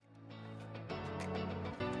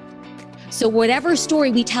So whatever story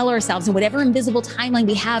we tell ourselves and whatever invisible timeline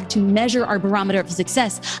we have to measure our barometer of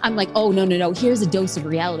success, I'm like, oh, no. Here's a dose of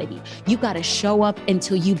reality. You got to show up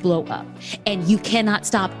until you blow up. And you cannot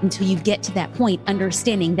stop until you get to that point,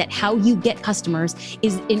 understanding that how you get customers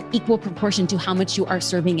is in equal proportion to how much you are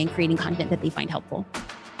serving and creating content that they find helpful.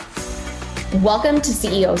 Welcome to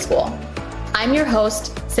CEO School. I'm your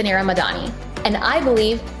host, Suneera Madhani, and I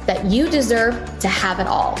believe that you deserve to have it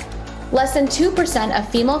all. Less than 2% of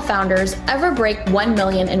female founders ever break 1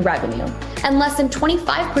 million in revenue, and less than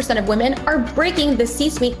 25% of women are breaking the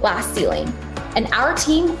C-suite glass ceiling. And our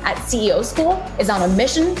team at CEO School is on a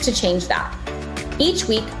mission to change that. Each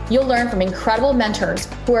week, you'll learn from incredible mentors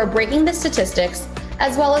who are breaking the statistics,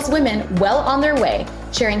 as well as women well on their way,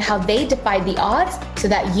 sharing how they defied the odds so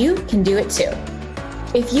that you can do it too.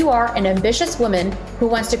 If you are an ambitious woman who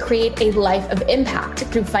wants to create a life of impact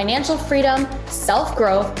through financial freedom,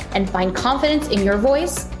 self-growth, and find confidence in your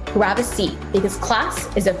voice, grab a seat because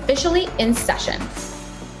class is officially in session.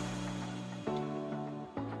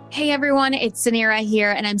 Hey everyone, it's Suneera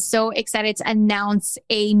here, and I'm so excited to announce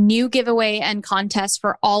a new giveaway and contest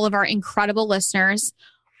for all of our incredible listeners.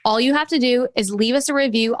 All you have to do is leave us a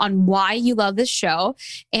review on why you love this show,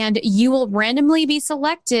 and you will randomly be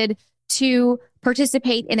selected to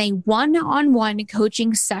participate in a one-on-one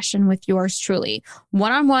coaching session with yours truly.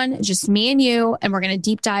 One-on-one, just me and you, and we're going to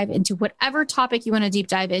deep dive into whatever topic you want to deep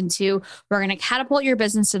dive into. We're going to catapult your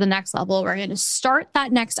business to the next level. We're going to start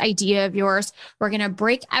that next idea of yours. We're going to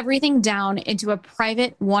break everything down into a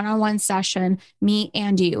private one-on-one session, me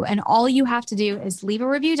and you. And all you have to do is leave a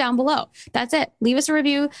review down below. That's it. Leave us a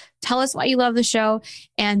review. Tell us why you love the show.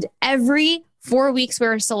 And every 4 weeks,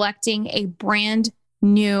 we're selecting a brand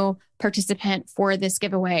new participant for this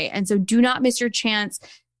giveaway. And so do not miss your chance.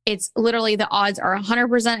 It's literally the odds are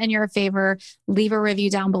 100% in your favor. Leave a review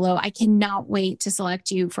down below. I cannot wait to select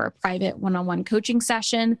you for a private one-on-one coaching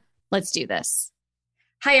session. Let's do this.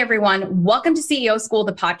 Hi, everyone. Welcome to CEO School,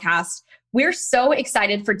 the podcast. We're so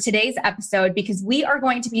excited for today's episode because we are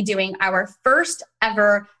going to be doing our first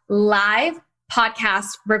ever live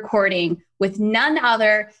podcast recording with none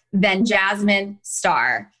other than Jasmine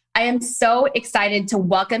Star. I am so excited to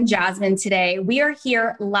welcome Jasmine today. We are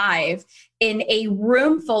here live in a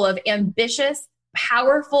room full of ambitious,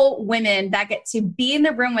 powerful women that get to be in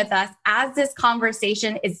the room with us as this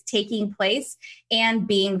conversation is taking place and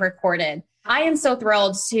being recorded. I am so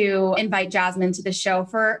thrilled to invite Jasmine to the show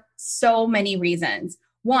for so many reasons.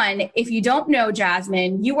 One, if you don't know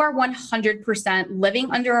Jasmine, you are 100%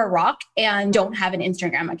 living under a rock and don't have an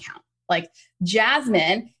Instagram account. Like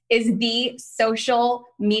Jasmine is the social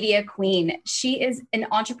media queen. She is an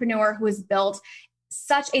entrepreneur who has built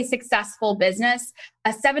such a successful business,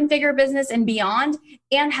 a 7-figure business and beyond,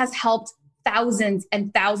 and has helped thousands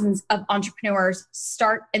and thousands of entrepreneurs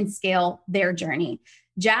start and scale their journey.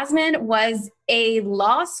 Jasmine was a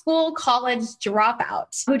law school college dropout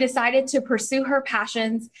who decided to pursue her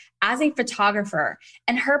passions as a photographer.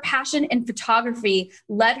 And her passion in photography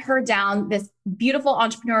led her down this beautiful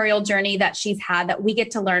entrepreneurial journey that she's had that we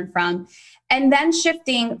get to learn from. And then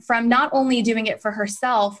shifting from not only doing it for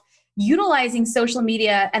herself, utilizing social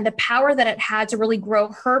media and the power that it had to really grow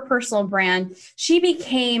her personal brand, she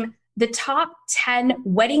became the top 10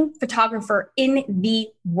 wedding photographer in the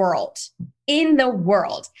world.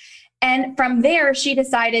 And from there, she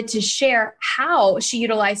decided to share how she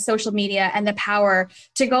utilized social media and the power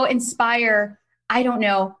to go inspire,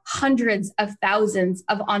 hundreds of thousands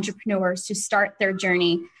of entrepreneurs to start their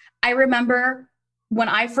journey. I remember when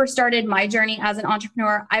I first started my journey as an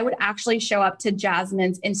entrepreneur, I would actually show up to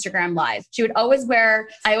Jasmine's Instagram live.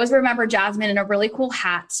 I always remember Jasmine in a really cool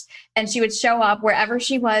hat, and she would show up wherever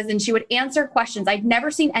she was and she would answer questions. I'd never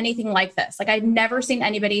seen anything like this. I'd never seen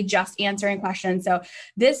anybody just answering questions. So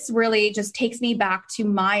this really just takes me back to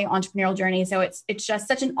my entrepreneurial journey. So it's just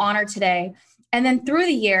such an honor today. And then through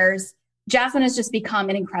the years, Jasmine has just become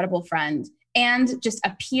an incredible friend and just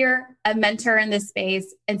a peer, a mentor in this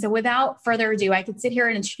space. And so without further ado, I could sit here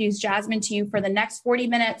and introduce Jasmine to you for the next 40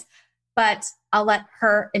 minutes, but I'll let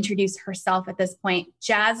her introduce herself at this point.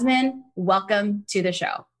 Jasmine, welcome to the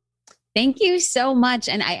show. Thank you so much.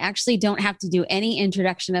 And I actually don't have to do any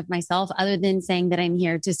introduction of myself other than saying that I'm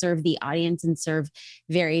here to serve the audience and serve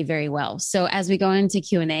very, very well. So as we go into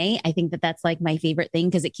Q&A, I think that that's like my favorite thing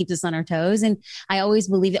because it keeps us on our toes. And I always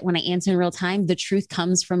believe that when I answer in real time, the truth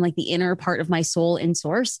comes from like the inner part of my soul and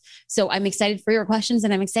source. So I'm excited for your questions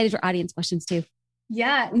and I'm excited for audience questions too.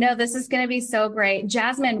 Yeah, no, this is going to be so great.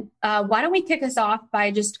 Jasmine, why don't we kick us off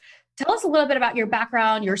by just tell us a little bit about your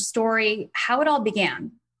background, your story, how it all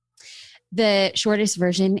began. The shortest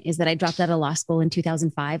version is that I dropped out of law school in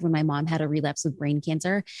 2005 when my mom had a relapse with brain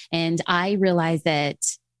cancer. And I realized that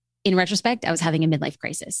in retrospect, I was having a midlife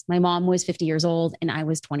crisis. My mom was 50 years old and I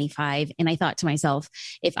was 25. And I thought to myself,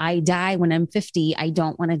 if I die when I'm 50, I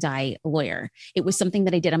don't want to die a lawyer. It was something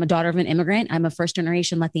that I did. I'm a daughter of an immigrant. I'm a first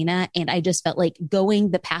generation Latina. And I just felt like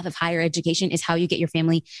going the path of higher education is how you get your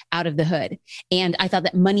family out of the hood. And I thought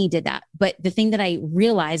that money did that. But the thing that I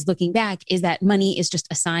realized looking back is that money is just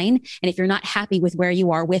a sign. And if you're not happy with where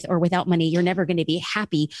you are with or without money, you're never going to be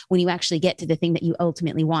happy when you actually get to the thing that you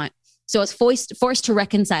ultimately want. So I was forced to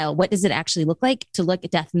reconcile, what does it actually look like to look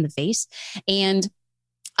at death in the face? And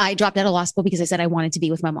I dropped out of law school because I said I wanted to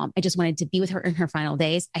be with my mom. I just wanted to be with her in her final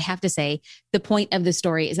days. I have to say, the point of the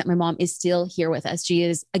story is that my mom is still here with us. She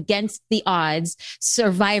is against the odds,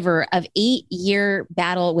 survivor of 8-year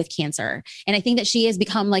battle with cancer. And I think that she has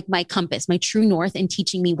become like my compass, my true north in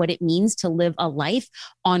teaching me what it means to live a life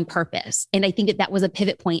on purpose. And I think that that was a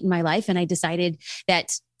pivot point in my life. And I decided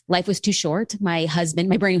that life was too short. My husband,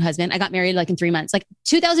 my brand new husband, I got married like in 3 months. Like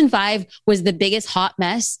 2005 was the biggest hot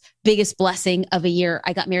mess, biggest blessing of a year.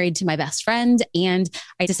 I got married to my best friend and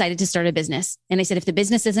I decided to start a business. And I said, if the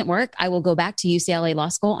business doesn't work, I will go back to UCLA Law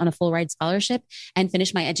School on a full ride scholarship and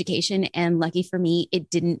finish my education. And lucky for me, it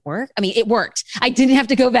didn't work. I mean, it worked. I didn't have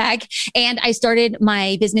to go back. And I started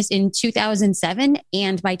my business in 2007.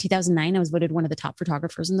 And by 2009, I was voted one of the top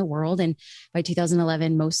photographers in the world. And by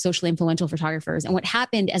 2011, most socially influential photographers. And what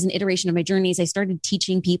happened as an iteration of my journey is I started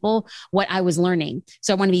teaching people what I was learning.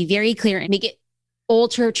 So I want to be very clear and make it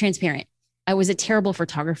ultra transparent. I was a terrible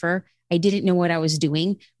photographer. I didn't know what I was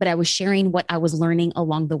doing, but I was sharing what I was learning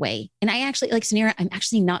along the way. And I actually, like Suneera, I'm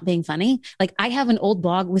actually not being funny. Like I have an old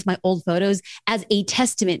blog with my old photos as a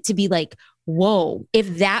testament to be like, whoa,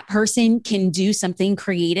 if that person can do something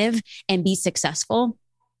creative and be successful.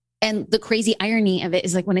 And the crazy irony of it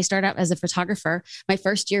is like when I started out as a photographer, my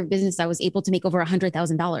first year of business, I was able to make over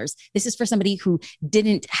 $100,000. This is for somebody who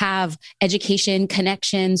didn't have education,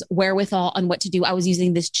 connections, wherewithal on what to do. I was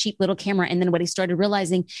using this cheap little camera. And then what I started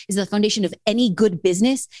realizing is the foundation of any good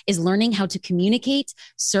business is learning how to communicate,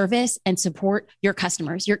 service, and support your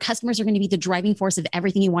customers. Your customers are going to be the driving force of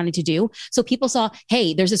everything you wanted to do. So people saw,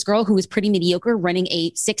 hey, there's this girl who was pretty mediocre running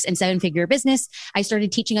a 6- and 7-figure business. I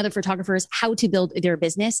started teaching other photographers how to build their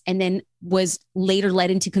business. And then was later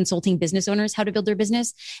led into consulting business owners how to build their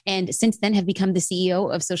business. And since then have become the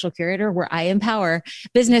CEO of Social Curator, where I empower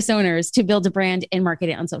business owners to build a brand and market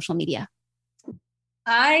it on social media.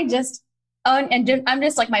 I'm just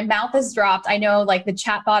like, my mouth is dropped. I know like the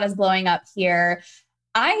chat bot is blowing up here.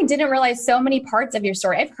 I didn't realize so many parts of your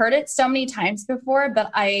story. I've heard it so many times before,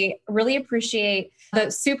 but I really appreciate the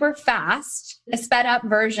super fast, sped up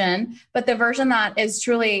version, but the version that is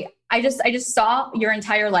truly, I just saw your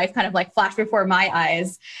entire life kind of like flash before my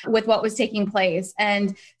eyes with what was taking place.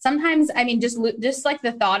 And sometimes, I mean, just like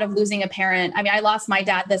the thought of losing a parent. I mean, I lost my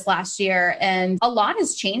dad this last year and a lot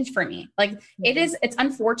has changed for me. Like it's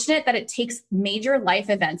unfortunate that it takes major life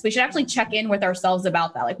events. We should actually check in with ourselves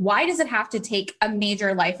about that. Like, why does it have to take a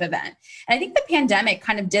major life event? And I think the pandemic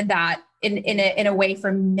kind of did that in a way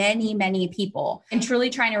for many, many people, and truly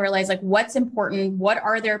trying to realize like what's important, what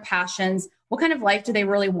are their passions, what kind of life do they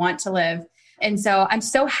really want to live? And so I'm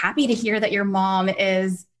so happy to hear that your mom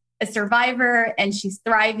is a survivor and she's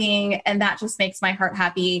thriving. And that just makes my heart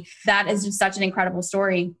happy. That is just such an incredible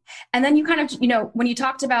story. And then you kind of, when you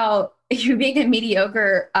talked about you being a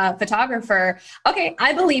mediocre photographer, okay,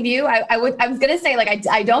 I believe you. I was going to say like,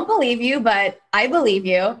 I don't believe you, but I believe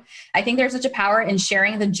you. I think there's such a power in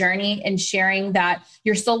sharing the journey and sharing that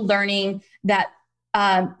you're still learning, that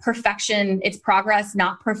perfection, it's progress,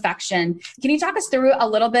 not perfection. Can you talk us through a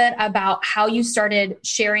little bit about how you started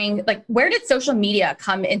sharing, like where did social media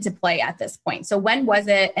come into play at this point? So when was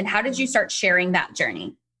it and how did you start sharing that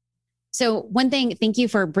journey? So one thing, thank you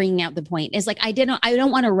for bringing out the point, is like, I don't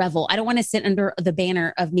want to revel. I don't want to sit under the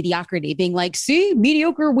banner of mediocrity being like, see,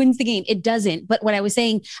 mediocre wins the game. It doesn't. But what I was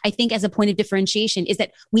saying, I think as a point of differentiation is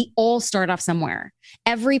that we all start off somewhere.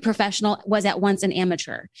 Every professional was at once an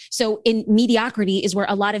amateur. So in mediocrity is where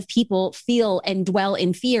a lot of people feel and dwell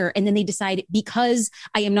in fear. And then they decide, because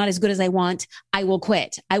I am not as good as I want, I will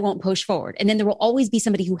quit. I won't push forward. And then there will always be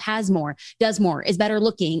somebody who has more, does more, is better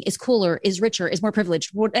looking, is cooler, is richer, is more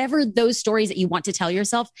privileged, whatever those stories that you want to tell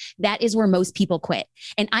yourself, that is where most people quit.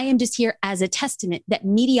 And I am just here as a testament that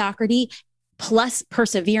mediocrity plus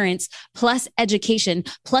perseverance, plus education,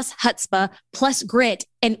 plus chutzpah, plus grit,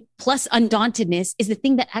 and plus undauntedness is the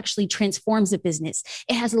thing that actually transforms a business.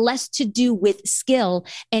 It has less to do with skill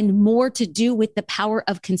and more to do with the power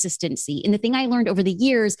of consistency. And the thing I learned over the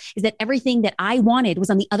years is that everything that I wanted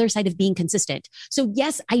was on the other side of being consistent. So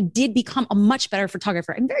yes, I did become a much better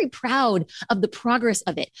photographer. I'm very proud of the progress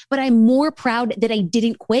of it, but I'm more proud that I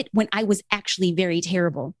didn't quit when I was actually very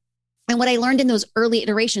terrible. And what I learned in those early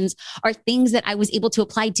iterations are things that I was able to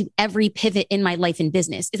apply to every pivot in my life and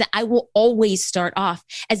business, is that I will always start off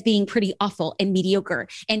as being pretty awful and mediocre.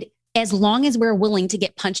 And as long as we're willing to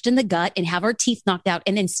get punched in the gut and have our teeth knocked out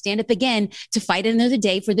and then stand up again to fight another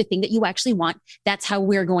day for the thing that you actually want, that's how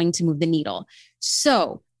we're going to move the needle.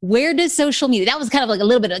 So where does social media, that was kind of like a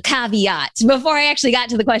little bit of a caveat before I actually got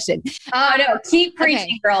to the question. Oh no, keep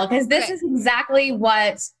preaching, girl, because this is exactly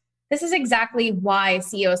why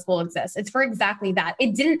CEO School exists. It's for exactly that.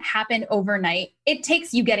 It didn't happen overnight. It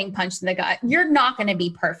takes you getting punched in the gut. You're not going to be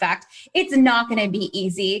perfect. It's not going to be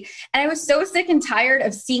easy. And I was so sick and tired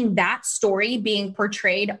of seeing that story being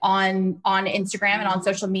portrayed on Instagram and on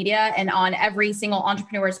social media and on every single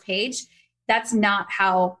entrepreneur's page. That's not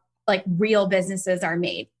how like real businesses are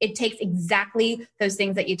made. It takes exactly those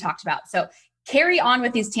things that you talked about. So carry on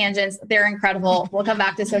with these tangents. They're incredible. We'll come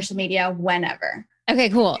back to social media whenever. Okay,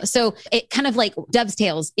 cool. So it kind of like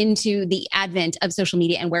dovetails into the advent of social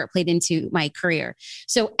media and where it played into my career.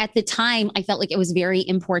 So at the time, I felt like it was very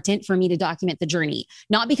important for me to document the journey,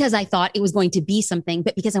 not because I thought it was going to be something,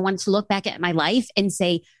 but because I wanted to look back at my life and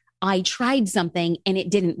say, I tried something and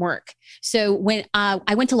it didn't work. So when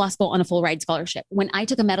I went to law school on a full ride scholarship, when I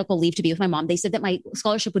took a medical leave to be with my mom, they said that my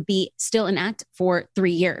scholarship would be still intact for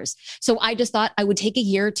 3 years. So I just thought I would take a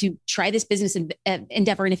year to try this business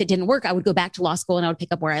endeavor. And if it didn't work, I would go back to law school and I would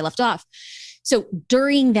pick up where I left off. So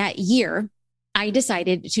during that year, I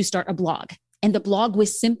decided to start a blog. And the blog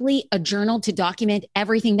was simply a journal to document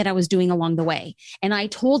everything that I was doing along the way. And I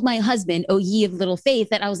told my husband, oh, ye of little faith,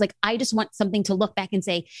 that I was like, I just want something to look back and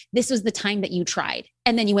say, this was the time that you tried.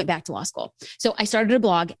 And then you went back to law school. So I started a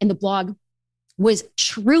blog, and the blog was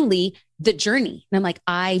truly the journey. And I'm like,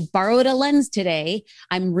 I borrowed a lens today.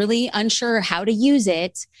 I'm really unsure how to use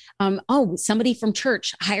it. Somebody from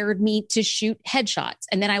church hired me to shoot headshots.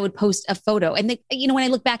 And then I would post a photo. And when I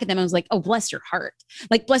look back at them, I was like, oh, bless your heart.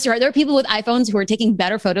 Like, bless your heart. There are people with iPhones who are taking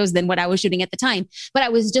better photos than what I was shooting at the time. But I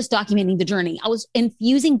was just documenting the journey. I was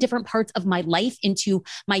infusing different parts of my life into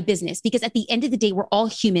my business, because at the end of the day, we're all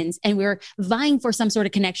humans and we're vying for some sort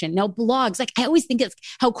of connection. Now, blogs, like I always think of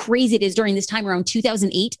how crazy it is during this time around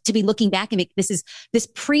 2008 to be looking back and make this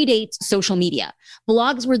predates social media.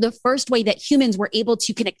 Blogs were the first way that humans were able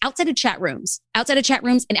to connect outside of chat rooms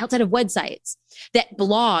and outside of websites. That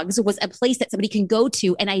blogs was a place that somebody can go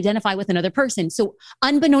to and identify with another person. So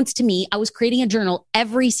unbeknownst to me, I was creating a journal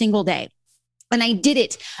every single day. And I did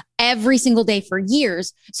it every single day for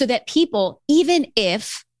years so that people, even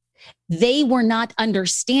if they were not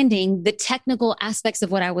understanding the technical aspects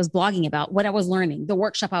of what I was blogging about, what I was learning, the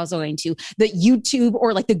workshop I was going to, the YouTube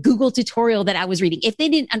or like the Google tutorial that I was reading. If they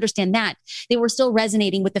didn't understand that, they were still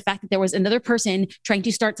resonating with the fact that there was another person trying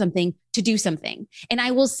to start something, to do something. And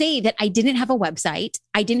I will say that I didn't have a website.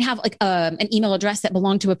 I didn't have like an email address that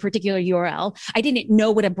belonged to a particular URL. I didn't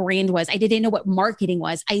know what a brand was. I didn't know what marketing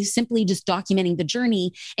was. I simply just documenting the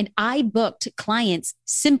journey. And I booked clients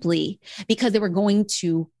simply because they were going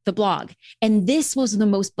to the blog. And this was the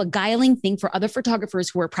most beguiling thing for other photographers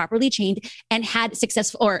who were properly trained and had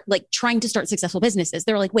successful or like trying to start successful businesses.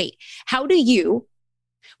 They were like, wait, how do you,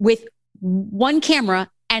 with one camera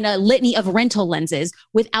and a litany of rental lenses,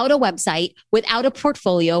 without a website, without a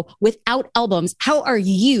portfolio, without albums, how are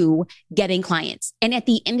you getting clients? And at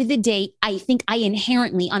the end of the day, I think I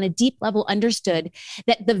inherently on a deep level understood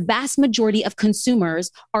that the vast majority of consumers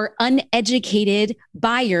are uneducated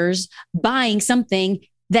buyers buying something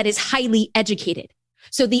that is highly educated.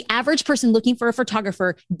 So the average person looking for a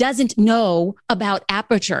photographer doesn't know about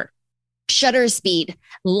aperture, shutter speed,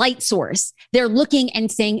 light source. They're looking and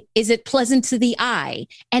saying, is it pleasant to the eye?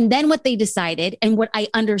 And then what they decided and what I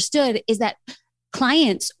understood is that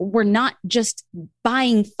clients were not just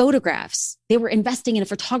buying photographs. They were investing in a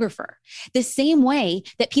photographer. The same way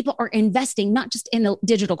that people are investing not just in a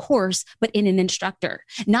digital course, but in an instructor,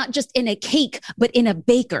 not just in a cake, but in a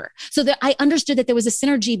baker. So that I understood that there was a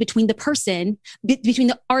synergy between the person, between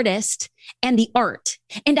the artist and the art.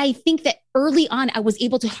 And I think that early on, I was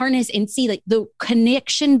able to harness and see like the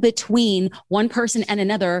connection between one person and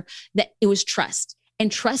another, that it was trust.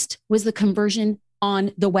 And trust was the conversion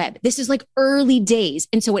on the web. This is like early days.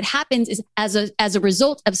 And so what happens is as a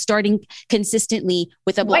result of starting consistently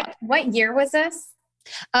with a blog. What year was this?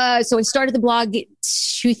 So I started the blog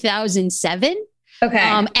 2007. Okay.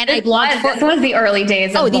 And I blogged this was the early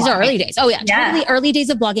days. Of these are early days. Oh yeah. Totally early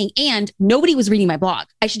days of blogging. And nobody was reading my blog.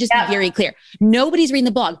 I should just be very clear. Nobody's reading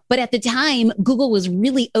the blog. But at the time, Google was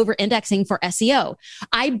really over indexing for SEO.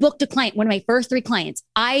 I booked a client, one of my first 3 clients.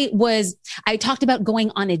 I talked about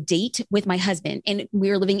going on a date with my husband, and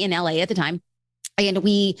we were living in LA at the time. And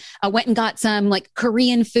we went and got some like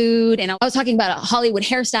Korean food. And I was talking about a Hollywood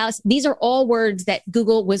hairstylist. These are all words that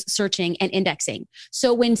Google was searching and indexing.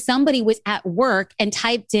 So when somebody was at work and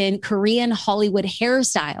typed in Korean Hollywood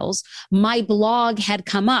hairstyles, my blog had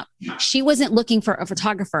come up. She wasn't looking for a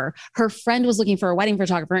photographer. Her friend was looking for a wedding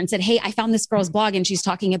photographer and said, hey, I found this girl's blog and she's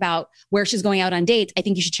talking about where she's going out on dates. I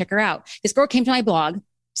think you should check her out. This girl came to my blog,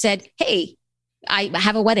 said, hey, I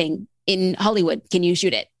have a wedding in Hollywood. Can you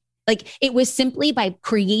shoot it? Like, it was simply by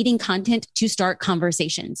creating content to start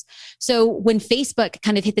conversations. So when Facebook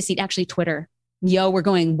kind of hit the scene, actually Twitter, we're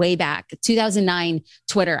going way back, 2009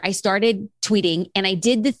 Twitter, I started tweeting, and I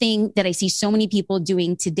did the thing that I see so many people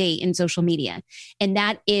doing today in social media. And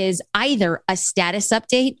that is either a status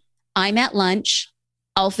update, I'm at lunch,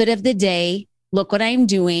 outfit of the day, look what I'm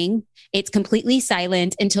doing. It's completely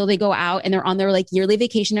silent until they go out and they're on their like yearly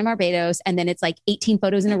vacation in Barbados. And then it's like 18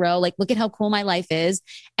 photos in a row. Like, look at how cool my life is.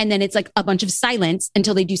 And then it's like a bunch of silence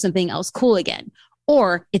until they do something else cool again.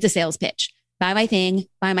 Or it's a sales pitch. Buy my thing,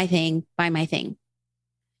 buy my thing, buy my thing.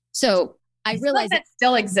 So I realized that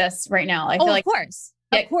still exists right now. I feel like, of course.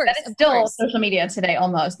 That is still social media today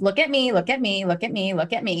almost. Look at me, look at me, look at me,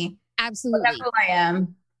 look at me. Absolutely. Look at who I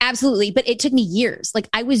am. Absolutely. But it took me years. Like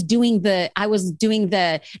I was doing the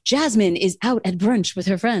Jasmine is out at brunch with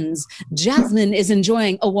her friends. Jasmine is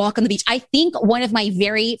enjoying a walk on the beach. I think one of my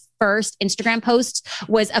very first Instagram posts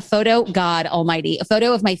was a photo, God almighty, a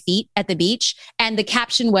photo of my feet at the beach. And the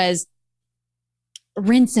caption was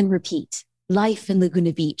rinse and repeat. Life in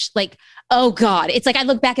Laguna Beach. Like, oh God. It's like, I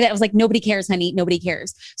look back at it. I was like, nobody cares, honey. Nobody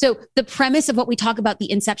cares. So the premise of what we talk about,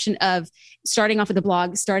 the inception of starting off with the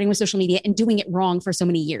blog, starting with social media and doing it wrong for so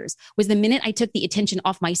many years was the minute I took the attention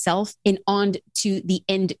off myself and on to the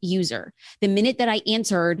end user. The minute that I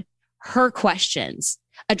answered her questions,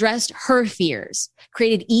 addressed her fears,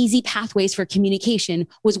 created easy pathways for communication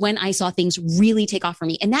was when I saw things really take off for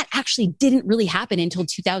me. And that actually didn't really happen until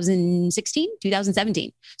 2016,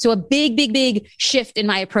 2017. So a big, big, big shift in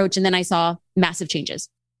my approach. And then I saw massive changes.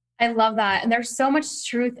 I love that. And there's so much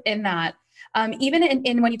truth in that. Even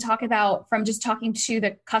in when you talk about from just talking to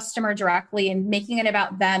the customer directly and making it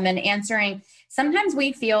about them and answering, sometimes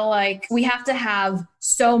we feel like we have to have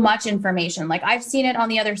so much information. Like I've seen it on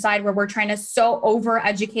the other side where we're trying to so over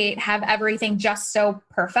educate, have everything just so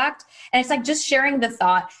perfect. And it's like just sharing the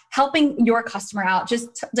thought, helping your customer out,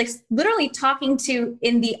 just like literally talking to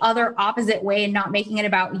in the other opposite way and not making it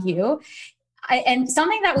about you. And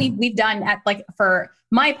something that we've done at like for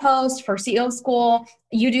my post, for CEO School,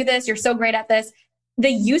 you do this, you're so great at this. The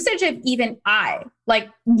usage of even like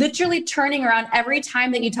literally turning around every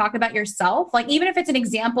time that you talk about yourself, like even if it's an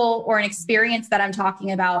example or an experience that I'm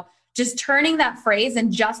talking about, just turning that phrase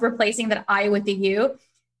and just replacing that I with the you,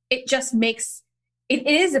 it just makes, it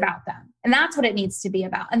is about them. And that's what it needs to be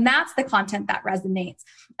about. And that's the content that resonates.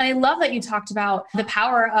 And I love that you talked about the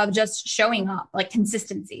power of just showing up, like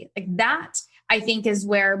consistency, like that. I think is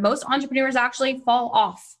where most entrepreneurs actually fall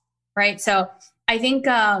off, right? So I think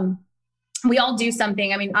we all do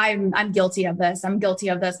something. I mean, I'm guilty of this. I'm guilty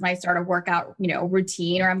of this when I start a workout,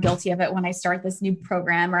 routine, or I'm guilty of it when I start this new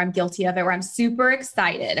program, or I'm guilty of it where I'm super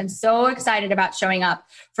excited. I'm so excited about showing up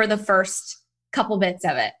for the first couple bits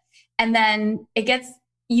of it. And then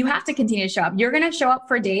you have to continue to show up. You're going to show up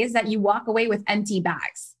for days that you walk away with empty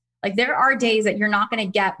bags. Like there are days that you're not going to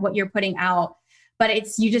get what you're putting out. But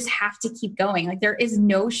you just have to keep going. Like there is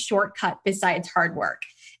no shortcut besides hard work.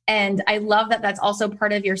 And I love that that's also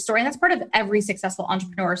part of your story. And that's part of every successful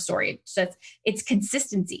entrepreneur story. So it's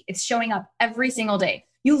consistency. It's showing up every single day.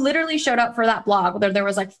 You literally showed up for that blog where there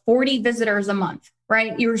was like 40 visitors a month,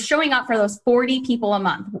 right? You were showing up for those 40 people a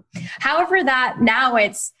month. However, that now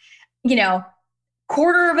it's,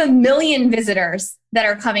 250,000 visitors that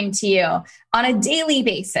are coming to you on a daily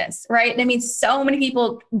basis, right? I mean, so many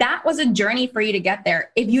people, that was a journey for you to get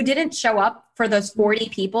there. If you didn't show up for those 40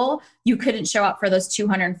 people, you couldn't show up for those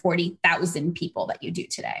 240,000 people that you do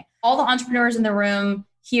today. All the entrepreneurs in the room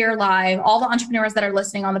here live, all the entrepreneurs that are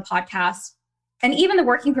listening on the podcast, and even the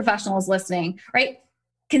working professionals listening, right?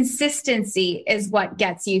 Consistency is what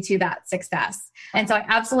gets you to that success. And so I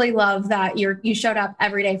absolutely love that you showed up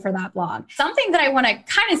every day for that blog. Something that I want to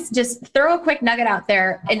kind of just throw a quick nugget out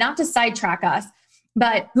there and not to sidetrack us.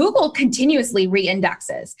 but Google continuously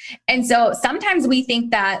re-indexes. And so sometimes we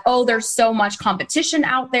think that, oh, there's so much competition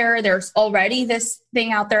out there. There's already this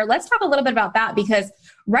thing out there. Let's talk a little bit about that, because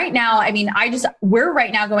right now, I mean, we're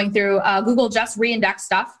right now going through Google just re-indexed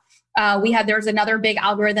stuff. There's another big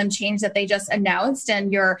algorithm change that they just announced,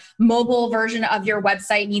 and your mobile version of your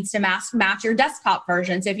website needs to match your desktop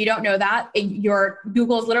version. So if you don't know that, your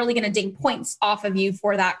Google is literally going to ding points off of you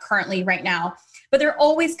for that currently right now. But they're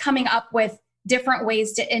always coming up with different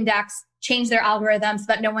ways to index, change their algorithms so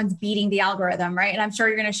that no one's beating the algorithm, right? And I'm sure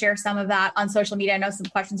you're going to share some of that on social media. I know some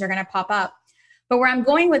questions are going to pop up. But where I'm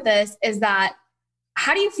going with this is that,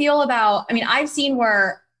 how do you feel about, I mean, I've seen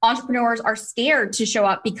where entrepreneurs are scared to show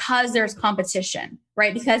up because there's competition,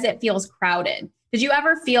 right? Because it feels crowded. Did you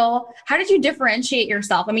ever feel, how did you differentiate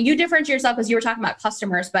yourself? I mean, you differentiate yourself because you were talking about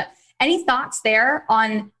customers, but any thoughts there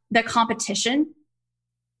on the competition?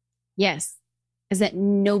 Yes. Is that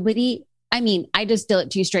nobody, I mean, I just distill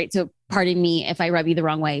it to you straight. So pardon me if I rub you the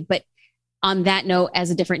wrong way, but on that note, as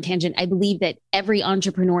a different tangent, I believe that every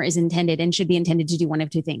entrepreneur is intended and should be intended to do one of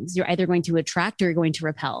two things. You're either going to attract or you're going to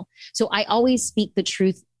repel. So I always speak the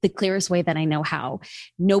truth the clearest way that I know how.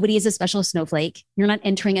 Nobody is a special snowflake. You're not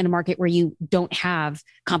entering in a market where you don't have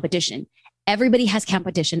competition. Everybody has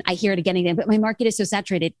competition. I hear it again and again, but my market is so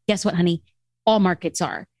saturated. Guess what, honey? All markets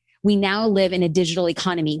are. We now live in a digital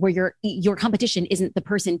economy where your competition isn't the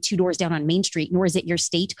person 2 doors down on Main Street, nor is it your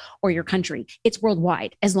state or your country. It's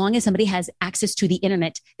worldwide. As long as somebody has access to the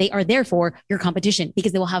internet, they are therefore your competition,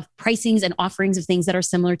 because they will have pricings and offerings of things that are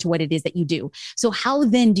similar to what it is that you do. So how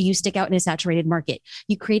then do you stick out in a saturated market?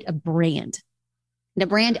 You create a brand. The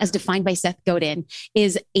brand, as defined by Seth Godin,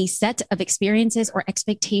 is a set of experiences or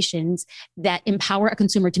expectations that empower a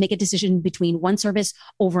consumer to make a decision between one service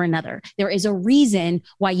over another. There is a reason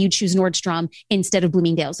why you choose Nordstrom instead of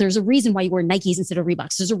Bloomingdale's. There's a reason why you wear Nikes instead of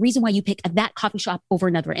Reeboks. There's a reason why you pick that coffee shop over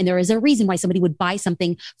another. And there is a reason why somebody would buy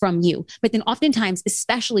something from you. But then oftentimes,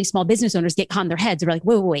 especially small business owners, get caught in their heads. They're like,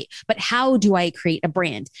 wait, but how do I create a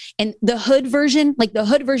brand? And the hood version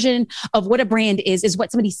of what a brand is what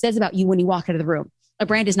somebody says about you when you walk out of the room. A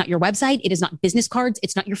brand is not your website. It is not business cards.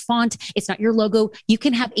 It's not your font. It's not your logo. You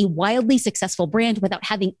can have a wildly successful brand without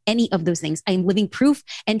having any of those things. I am living proof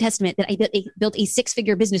and testament that I built a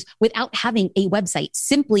 6-figure business without having a website,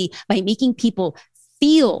 simply by making people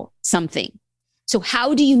feel something. So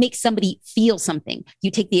how do you make somebody feel something? You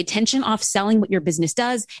take the attention off selling what your business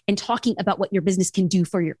does and talking about what your business can do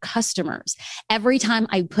for your customers. Every time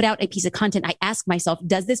I put out a piece of content, I ask myself,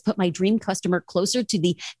 does this put my dream customer closer to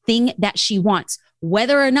the thing that she wants,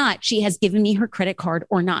 whether or not she has given me her credit card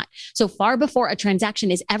or not? So far before a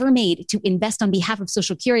transaction is ever made to invest on behalf of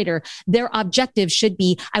Social Curator, their objective should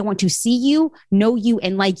be, I want to see you, know you,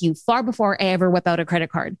 and like you, far before I ever whip out a credit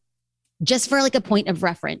card. Just for like a point of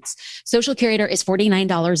reference, Social Curator is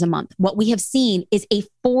 $49 a month. What we have seen is a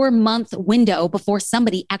 4-month window before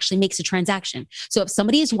somebody actually makes a transaction. So if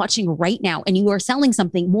somebody is watching right now and you are selling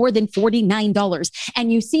something more than $49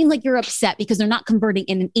 and you seem like you're upset because they're not converting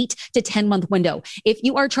in an 8 to 10 month window, if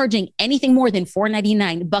you are charging anything more than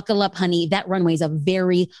 $4.99, buckle up, honey. That runway is a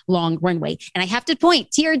very long runway. And I have to point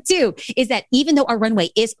here too, is that even though our runway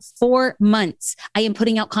is 4 months, I am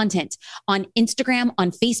putting out content on Instagram,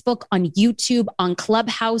 on Facebook, on YouTube, on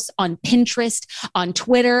Clubhouse, on Pinterest, on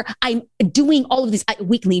Twitter. I'm doing all of this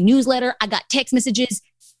weekly newsletter. I got text messages,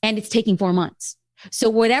 and it's taking 4 months. So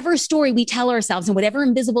whatever story we tell ourselves and whatever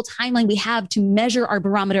invisible timeline we have to measure our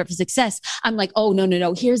barometer of success, I'm like, oh,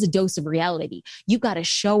 no. Here's a dose of reality. You got to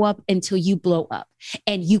show up until you blow up.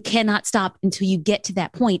 And you cannot stop until you get to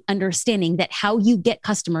that point, understanding that how you get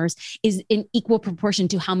customers is in equal proportion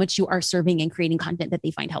to how much you are serving and creating content that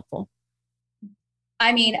they find helpful.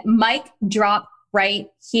 I mean, mic drop right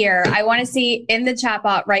here. I want to see in the chat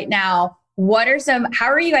bot right now, how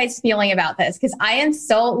are you guys feeling about this? Because I am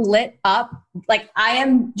so lit up. Like, I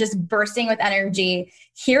am just bursting with energy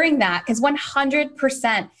hearing that, because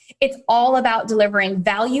 100%, it's all about delivering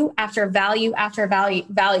value after value after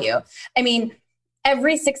value. I mean,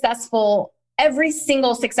 every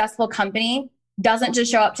single successful company doesn't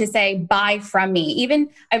just show up to say, buy from me. Even,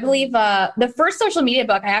 I believe the first social media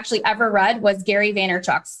book I actually ever read was Gary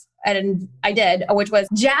Vaynerchuk's, and I did, which was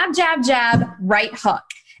jab, jab, jab, right hook.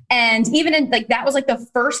 And even in that was like the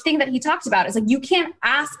first thing that he talked about. It's like, you can't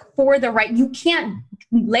you can't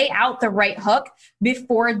lay out the right hook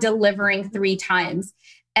before delivering 3 times.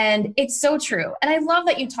 And it's so true. And I love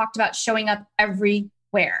that you talked about showing up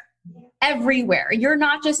everywhere. You're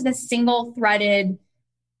not just in a single threaded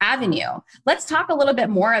avenue. Let's talk a little bit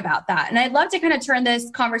more about that. And I'd love to kind of turn this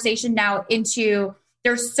conversation now into,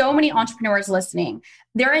 there's so many entrepreneurs listening.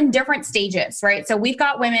 They're in different stages, right? So we've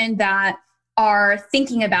got women that are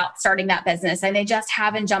thinking about starting that business and they just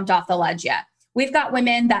haven't jumped off the ledge yet. We've got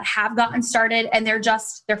women that have gotten started and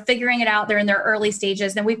they're figuring it out. They're in their early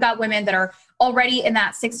stages. And we've got women that are already in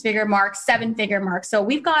that 6-figure mark, 7-figure mark. So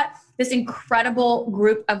we've got this incredible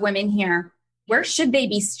group of women here. Where should they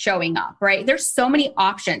be showing up, right? There's so many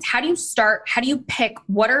options. How do you start? How do you pick?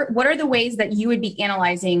 What are the ways that you would be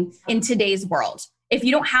analyzing in today's world if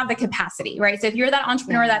you don't have the capacity, right? So if you're that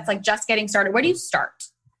entrepreneur that's like just getting started, where do you start?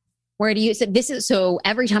 So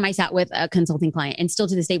every time I sat with a consulting client, and still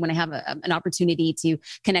to this day, when I have an opportunity to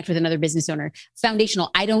connect with another business owner, foundational,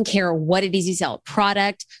 I don't care what it is you sell,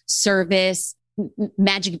 product, service,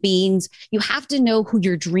 magic beans, you have to know who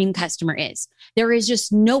your dream customer is. There is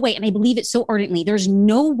just no way, and I believe it so ardently, there's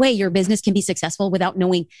no way your business can be successful without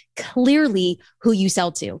knowing clearly who you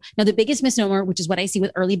sell to. Now, the biggest misnomer, which is what I see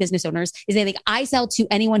with early business owners, is they think, I sell to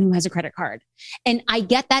anyone who has a credit card. And I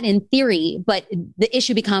get that in theory, but the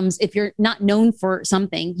issue becomes if you're not known for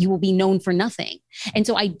something, you will be known for nothing. And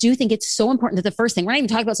so I do think it's so important that the first thing, we're not even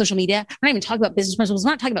talking about social media, we're not even talking about business principles,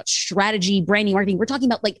 we're not talking about strategy, branding, marketing, we're talking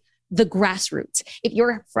about like the grassroots. If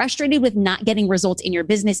you're frustrated with not getting results in your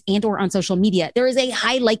business and or on social media, there is a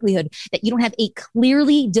high likelihood that you don't have a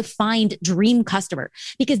clearly defined dream customer,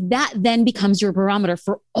 because that then becomes your barometer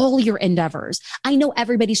for all your endeavors. I know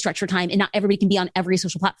everybody's stretched for time and not everybody can be on every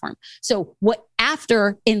social platform. So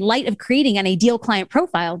in light of creating an ideal client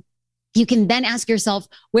profile, you can then ask yourself,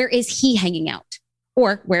 where is he hanging out?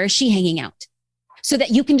 Or where is she hanging out? So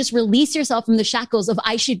that you can just release yourself from the shackles of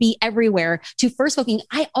I should be everywhere to first focusing.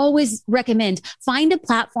 I always recommend find a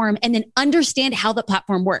platform and then understand how the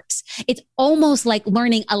platform works. It's almost like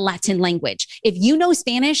learning a Latin language. If you know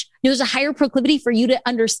Spanish, there's a higher proclivity for you to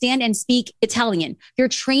understand and speak Italian. You're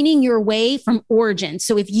training your way from origin.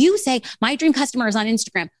 So if you say, my dream customer is on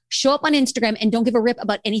Instagram, show up on Instagram and don't give a rip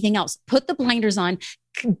about anything else. Put the blinders on,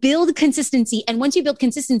 build consistency. And once you build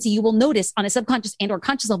consistency, you will notice on a subconscious and or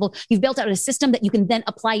conscious level, you've built out a system that you can then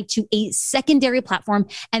apply to a secondary platform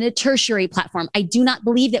and a tertiary platform. I do not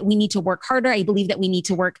believe that we need to work harder. I believe that we need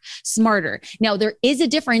to work smarter. Now, there is a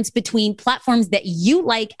difference between platforms that you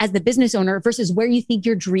like as the business owner versus where you think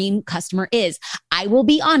your dream customer is. I will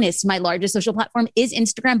be honest, my largest social platform is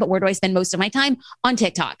Instagram, but where do I spend most of my time? On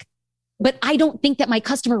TikTok. But I don't think that my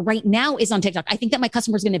customer right now is on TikTok. I think that my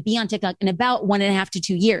customer is going to be on TikTok in about 1.5 to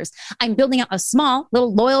 2 years. I'm building out a small,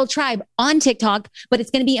 little loyal tribe on TikTok, but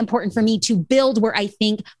it's going to be important for me to build where I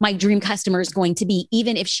think my dream customer is going to be,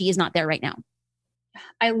 even if she is not there right now.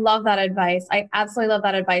 I love that advice. I absolutely love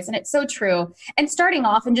that advice. And it's so true. And starting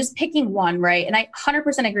off and just picking one, right? And I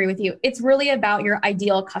 100% agree with you. It's really about your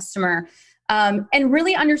ideal customer. And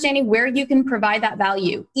really understanding where you can provide that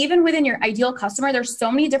value. Even within your ideal customer, there's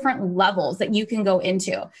so many different levels that you can go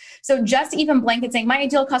into. So just even blanket saying, my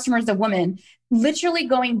ideal customer is a woman, literally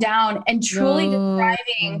going down and truly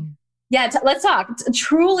describing, let's talk,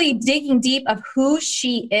 truly digging deep of who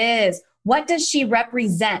she is. What does she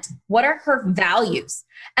represent? What are her values?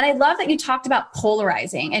 And I love that you talked about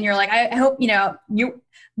polarizing and you're like, I hope, you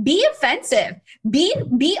be offensive,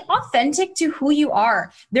 be authentic to who you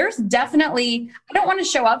are. There's definitely, I don't want to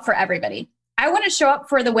show up for everybody. I want to show up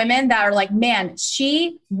for the women that are like, man,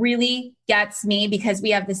 she really gets me because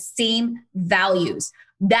we have the same values.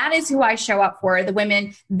 That is who I show up for. The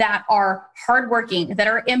women that are hardworking, that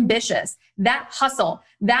are ambitious, that hustle,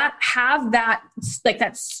 that have that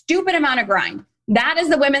stupid amount of grind. That is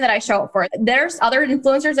the women that I show up for. There's other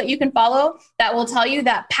influencers that you can follow that will tell you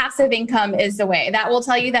that passive income is the way. That will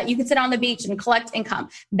tell you that you can sit on the beach and collect income.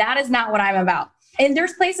 That is not what I'm about. And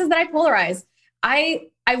there's places that I polarize.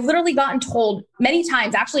 I've literally gotten told many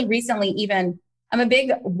times, actually recently even, I'm a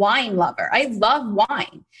big wine lover. I love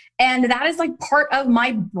wine. And that is like part of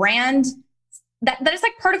my brand. That is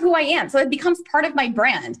like part of who I am. So it becomes part of my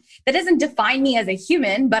brand. That doesn't define me as a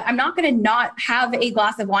human, but I'm not going to not have a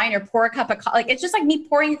glass of wine or pour a cup of coffee. Like, it's just like me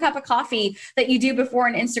pouring a cup of coffee that you do before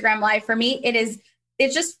an Instagram live. For me,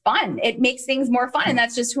 it's just fun. It makes things more fun. And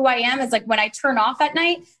that's just who I am. It's like when I turn off at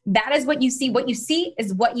night, that is what you see. What you see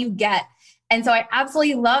is what you get. And so I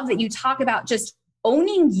absolutely love that you talk about just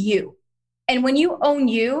owning you. And when you own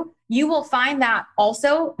you, you will find that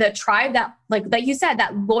also the tribe that, like you said,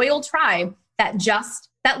 that loyal tribe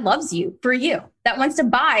that loves you for you, that wants to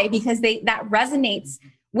buy because that resonates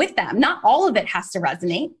with them. Not all of it has to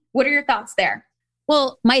resonate. What are your thoughts there?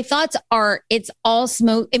 Well, my thoughts are it's all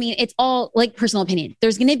smoke. I mean, it's all like personal opinion.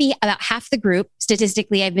 There's going to be about half the group,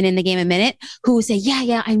 statistically, I've been in the game a minute, who say,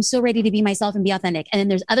 yeah, I'm so ready to be myself and be authentic. And then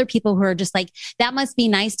there's other people who are just like, that must be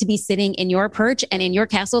nice to be sitting in your perch and in your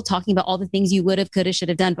castle talking about all the things you would have, could have, should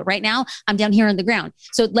have done. But right now I'm down here on the ground.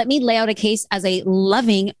 So let me lay out a case as a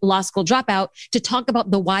loving law school dropout to talk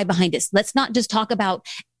about the why behind this. Let's not just talk about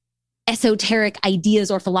esoteric ideas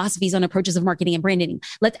or philosophies on approaches of marketing and branding.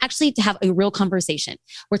 Let's actually have a real conversation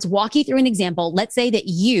where it's walk you through an example. Let's say that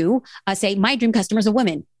you say, my dream customer is a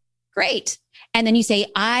woman. Great. And then you say,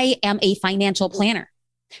 I am a financial planner.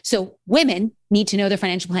 So women need to know their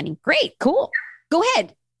financial planning. Great. Cool. Go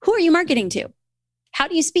ahead. Who are you marketing to? How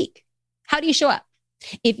do you speak? How do you show up?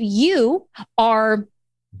 If you are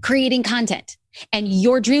creating content and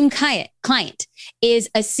your dream client is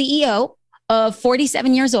a CEO of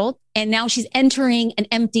 47 years old, and now she's entering an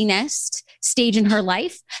empty nest stage in her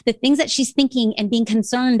life, the things that she's thinking and being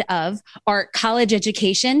concerned of are college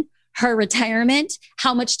education, her retirement,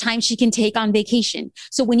 how much time she can take on vacation.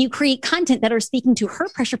 So when you create content that are speaking to her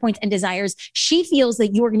pressure points and desires, she feels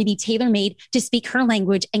that you are going to be tailor-made to speak her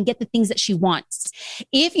language and get the things that she wants.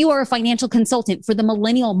 If you are a financial consultant for the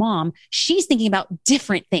millennial mom, she's thinking about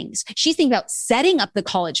different things. She's thinking about setting up the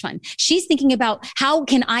college fund. She's thinking about how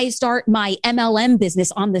can I start my MLM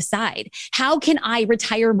business on the side? How can I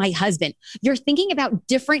retire my husband? You're thinking about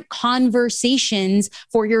different conversations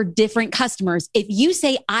for your different customers. If you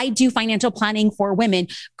say, I do financial planning for women,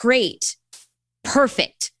 great,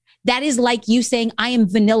 perfect. That is like you saying, I am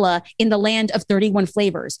vanilla in the land of 31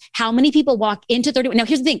 flavors. How many people walk into 31? Now,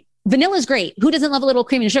 here's the thing. Vanilla is great. Who doesn't love a little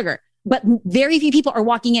cream and sugar? But very few people are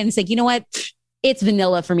walking in and saying, you know what? It's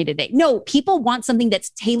vanilla for me today. No, people want something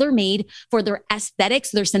that's tailor-made for their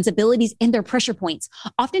aesthetics, their sensibilities, and their pressure points.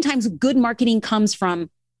 Oftentimes, good marketing comes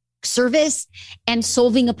from service and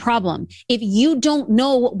solving a problem. If you don't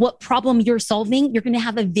know what problem you're solving, you're going to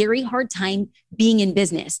have a very hard time being in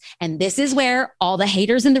business. And this is where all the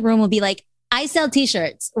haters in the room will be like, I sell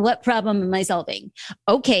t-shirts. What problem am I solving?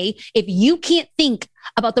 Okay. If you can't think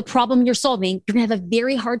about the problem you're solving, you're going to have a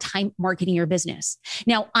very hard time marketing your business.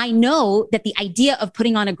 Now, I know that the idea of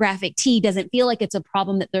putting on a graphic tee doesn't feel like it's a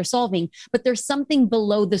problem that they're solving, but there's something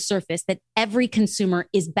below the surface that every consumer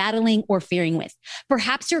is battling or fearing with.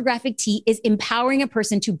 Perhaps your graphic tee is empowering a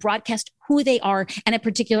person to broadcast who they are and a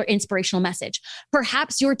particular inspirational message.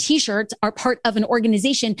 Perhaps your t-shirts are part of an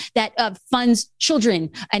organization that funds children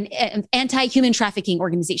and anti-human trafficking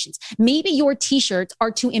organizations. Maybe your t-shirts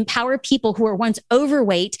are to empower people who are once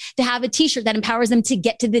overweight to have a t-shirt that empowers them to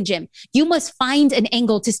get to the gym. You must find an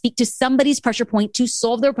angle to speak to somebody's pressure point to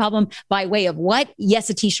solve their problem by way of what? Yes,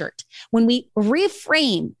 a t-shirt. When we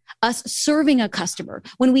reframe us serving a customer,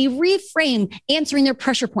 when we reframe answering their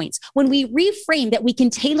pressure points, when we reframe that we can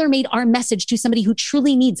tailor-made our message to somebody who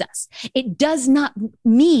truly needs us, it does not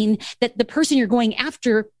mean that the person you're going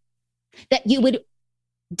after, that you would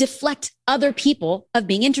deflect other people of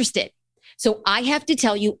being interested. So I have to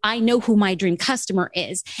tell you, I know who my dream customer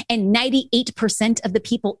is. And 98% of the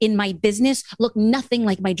people in my business look nothing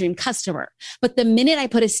like my dream customer. But the minute I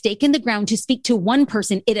put a stake in the ground to speak to one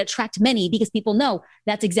person, it attracts many because people know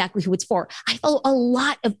that's exactly who it's for. I follow a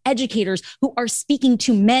lot of educators who are speaking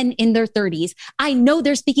to men in their 30s. I know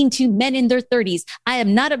they're speaking to men in their 30s. I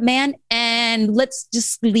am not a man, and let's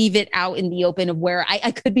just leave it out in the open of where I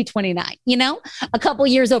could be 29, a couple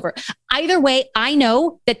years over. Either way, I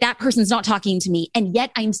know that that person's not talking to me, and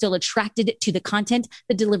yet I'm still attracted to the content,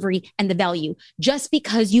 the delivery, and the value. Just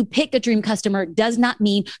because you pick a dream customer does not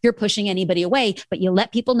mean you're pushing anybody away, but you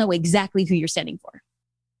let people know exactly who you're standing for.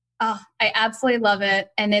 Oh, I absolutely love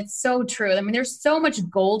it. And it's so true. I mean, there's so much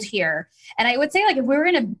gold here. And I would say, if we were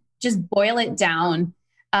going to just boil it down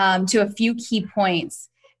to a few key points,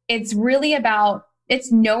 it's really about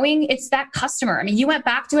it's knowing it's that customer. I mean, you went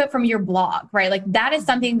back to it from your blog, right? That is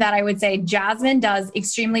something that I would say Jasmine does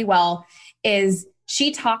extremely well, is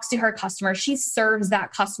she talks to her customer. She serves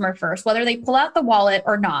that customer first, whether they pull out the wallet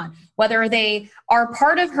or not, whether they are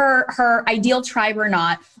part of her ideal tribe or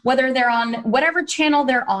not, whether they're on whatever channel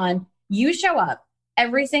they're on. You show up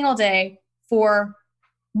every single day for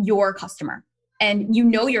your customer, and you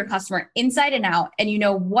know your customer inside and out, and you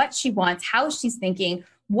know what she wants, how she's thinking,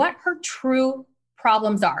 what her true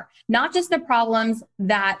problems are, not just the problems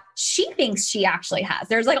that she thinks she actually has.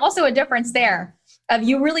 There's also a difference there of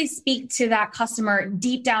you really speak to that customer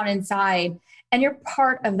deep down inside, and you're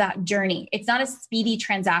part of that journey. It's not a speedy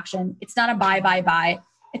transaction. It's not a buy.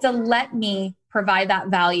 It's a let me provide that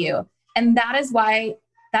value. And that's why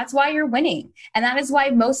you're winning. And that is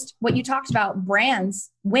why what you talked about,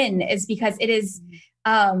 brands win, is because it is,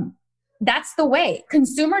 that's the way.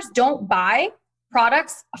 Consumers don't buy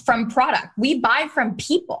products from product. We buy from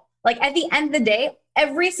people. Like at the end of the day,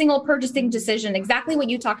 every single purchasing decision, exactly what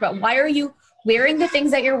you talked about. Why are you wearing the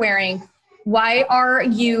things that you're wearing? Why are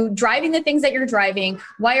you driving the things that you're driving?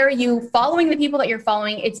 Why are you following the people that you're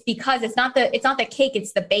following? It's because it's not the cake,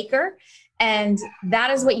 it's the baker. And that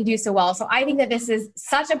is what you do so well. So I think that this is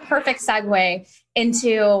such a perfect segue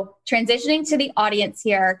into transitioning to the audience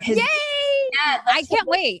here. Yay! Yeah, I can't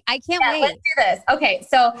wait. Let's do this. Okay.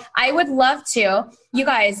 So I would love to, you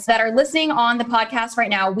guys that are listening on the podcast right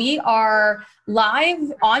now, we are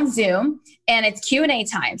live on Zoom and it's Q&A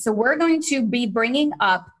time. So we're going to be bringing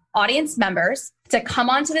up audience members to come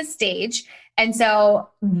onto the stage. And so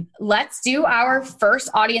let's do our first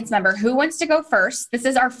audience member. Who wants to go first? This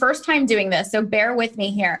is our first time doing this, so bear with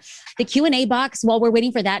me here. The Q&A box, while we're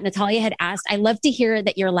waiting for that, Natalia had asked, I love to hear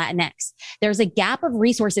that you're Latinx. There's a gap of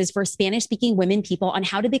resources for Spanish-speaking women people on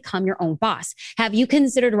how to become your own boss. Have you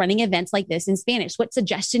considered running events like this in Spanish? What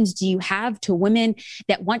suggestions do you have to women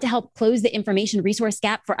that want to help close the information resource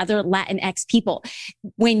gap for other Latinx people?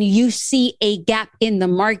 When you see a gap in the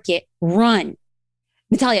market, run.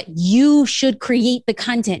 Natalia, you should create the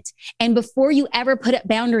content. And before you ever put up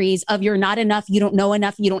boundaries of you're not enough, you don't know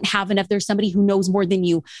enough, you don't have enough, there's somebody who knows more than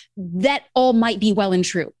you, that all might be well and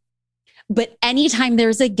true. But anytime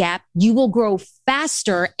there's a gap, you will grow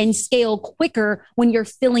faster and scale quicker when you're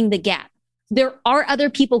filling the gap. There are other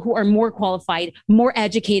people who are more qualified, more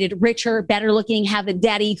educated, richer, better looking, have a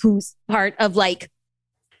daddy who's part of like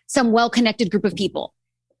some well-connected group of people.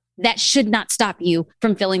 That should not stop you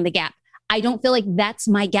from filling the gap. I don't feel like that's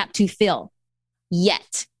my gap to fill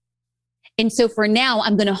yet. And so for now,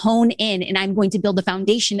 I'm going to hone in and I'm going to build the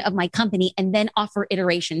foundation of my company and then offer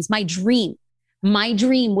iterations. My dream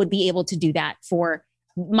would be able to do that for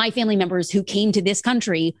my family members who came to this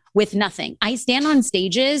country with nothing. I stand on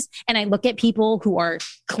stages and I look at people who are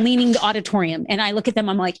cleaning the auditorium and I look at them,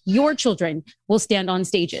 I'm like, your children will stand on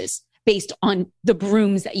stages based on the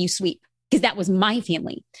brooms that you sweep, because that was my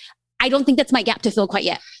family. I don't think that's my gap to fill quite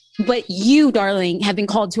yet. But you, darling, have been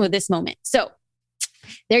called to this moment. So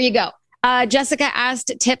there you go. Jessica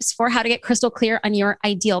asked tips for how to get crystal clear on your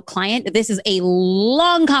ideal client. This is a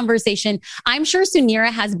long conversation. I'm sure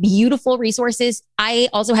Suneera has beautiful resources. I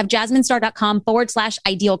also have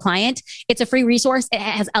jasminestar.com/ideal client. It's a free resource. It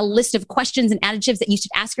has a list of questions and adjectives that you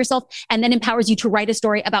should ask yourself and then empowers you to write a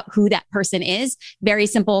story about who that person is. Very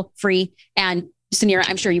simple, free. And Suneera,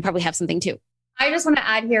 I'm sure you probably have something too. I just want to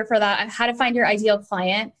add here for that, how to find your ideal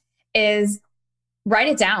client is write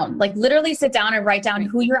it down, like literally sit down and write down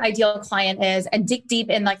who your ideal client is and dig deep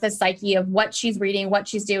in like the psyche of what she's reading, what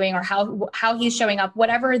she's doing, or how he's showing up,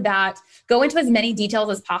 whatever that, go into as many details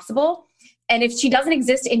as possible. And if she doesn't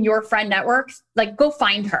exist in your friend network, like go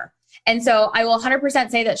find her. And so I will 100%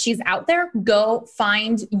 say that she's out there. Go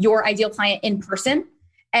find your ideal client in person.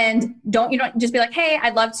 And you don't just be like, hey,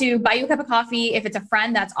 I'd love to buy you a cup of coffee. If it's a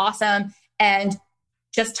friend, that's awesome. And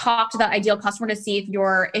just talk to that ideal customer to see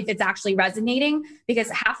if it's actually resonating, because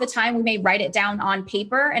half the time we may write it down on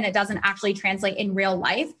paper and it doesn't actually translate in real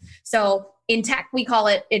life. So in tech, we call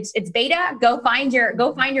it's beta. Go find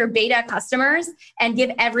your beta customers and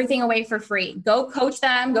give everything away for free. Go coach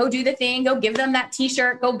them, go do the thing, go give them that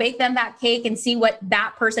t-shirt, go bake them that cake and see what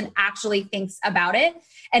that person actually thinks about it.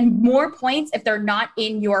 And more points if they're not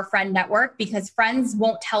in your friend network, because friends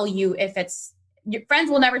won't tell you your friends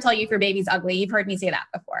will never tell you if your baby's ugly. You've heard me say that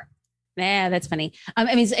before. Yeah, that's funny.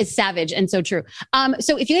 I mean, it's savage and so true.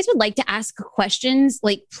 So if you guys would like to ask questions,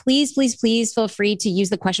 like please feel free to use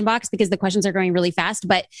the question box because the questions are going really fast.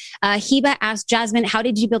 But Heba asked, Jasmine, how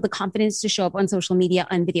did you build the confidence to show up on social media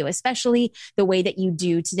on video, especially the way that you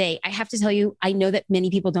do today? I have to tell you, I know that many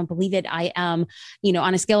people don't believe it. I am,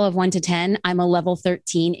 on a scale of 1 to 10, I'm a level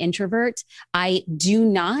 13 introvert. I do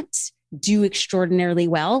not do extraordinarily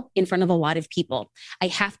well in front of a lot of people. I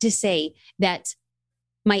have to say that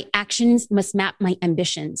my actions must map my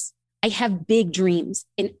ambitions. I have big dreams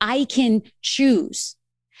and I can choose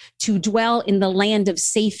to dwell in the land of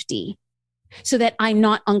safety so that I'm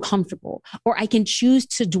not uncomfortable, or I can choose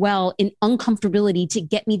to dwell in uncomfortability to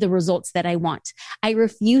get me the results that I want. I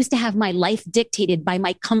refuse to have my life dictated by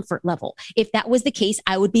my comfort level. If that was the case,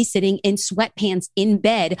 I would be sitting in sweatpants in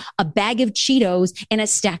bed, a bag of Cheetos, and a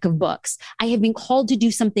stack of books. I have been called to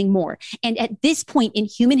do something more. And at this point in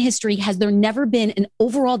human history, has there never been an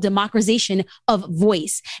overall democratization of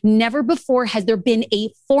voice? Never before has there been a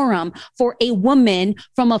forum for a woman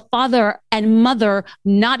from a father and mother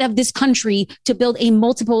not of this country to build a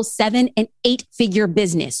multiple 7 and 8 figure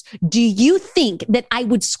business. Do you think that I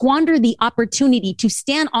would squander the opportunity to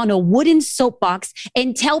stand on a wooden soapbox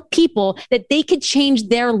and tell people that they could change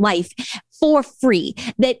their life for free,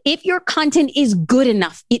 that if your content is good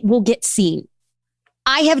enough, it will get seen.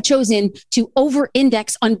 I have chosen to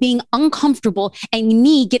over-index on being uncomfortable and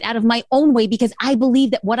me get out of my own way because I believe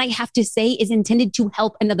that what I have to say is intended to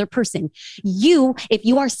help another person. You, if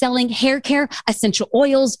you are selling hair care, essential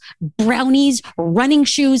oils, brownies, running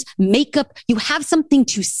shoes, makeup, you have something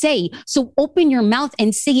to say. So open your mouth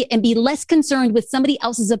and say it and be less concerned with somebody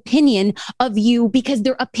else's opinion of you because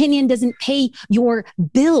their opinion doesn't pay your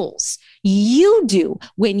bills. You do.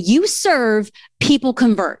 When you serve, people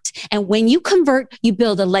convert. And when you convert, you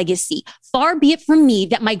build a legacy. Far be it from me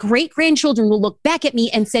that my great-grandchildren will look back at me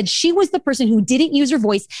and said she was the person who didn't use her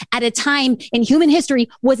voice at a time in human history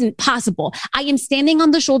wasn't possible. I am standing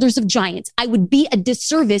on the shoulders of giants. I would be a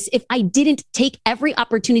disservice if I didn't take every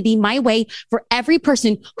opportunity my way for every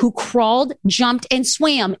person who crawled, jumped, and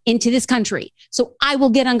swam into this country. So I will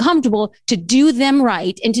get uncomfortable to do them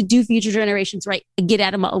right and to do future generations right and get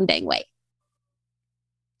out of my own dang way.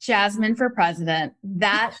 Jasmine for president.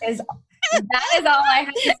 That is all I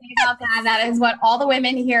have to say about that. That is what all the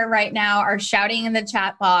women here right now are shouting in the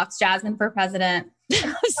chat box. Jasmine for president.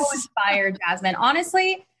 I'm so inspired, Jasmine.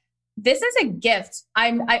 Honestly, this is a gift.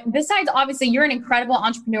 Besides, obviously, you're an incredible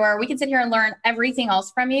entrepreneur. We can sit here and learn everything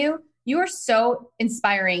else from you. You are so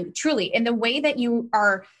inspiring, truly, in the way that you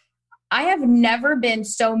are. I have never been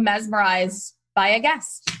so mesmerized by a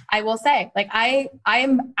guest. I will say, like, I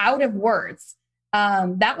am out of words.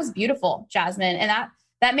 That was beautiful, Jasmine. And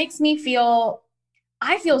that makes me feel,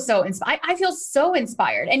 I feel so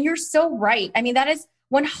inspired. And you're so right. I mean, that is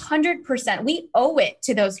 100%. We owe it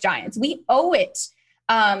to those giants. We owe it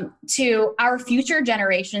to our future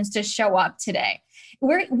generations to show up today.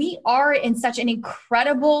 We are in such an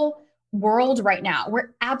incredible world right now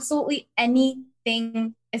where absolutely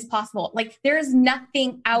anything is possible. Like, there is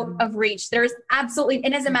nothing out of reach. There's absolutely,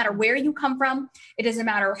 it doesn't matter where you come from. It doesn't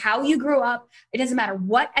matter how you grew up. It doesn't matter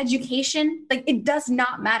what education, like, it does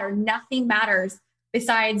not matter. Nothing matters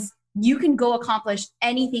besides you can go accomplish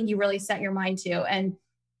anything you really set your mind to. And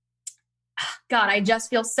God, I just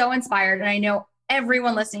feel so inspired. And I know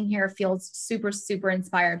everyone listening here feels super, super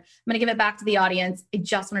inspired. I'm going to give it back to the audience. I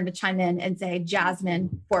just wanted to chime in and say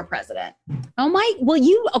Jasmine for president. Oh my,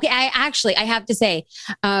 okay. I have to say,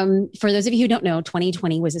 for those of you who don't know,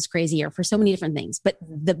 2020 was this crazy year for so many different things, but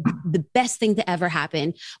the best thing to ever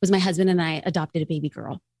happen was my husband and I adopted a baby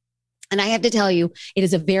girl. And I have to tell you, it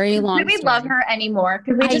is a very long story. Do we love her anymore?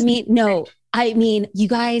 No. I mean, you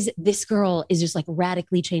guys, this girl is just like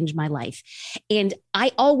radically changed my life. And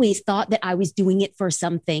I always thought that I was doing it for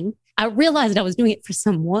something. I realized I was doing it for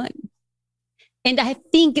someone. And I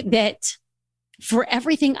think that for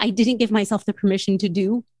everything I didn't give myself the permission to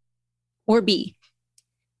do or be,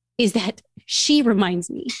 is that she reminds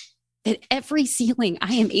me that every ceiling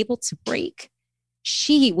I am able to break,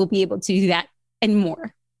 she will be able to do that and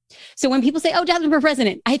more. So when people say, oh, Jasmine for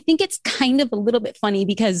president, I think it's kind of a little bit funny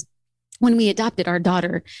because when we adopted our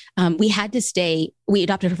daughter, we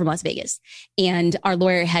adopted her from Las Vegas, and our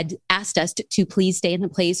lawyer had asked us to please stay in the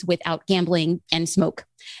place without gambling and smoke.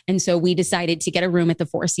 And so we decided to get a room at the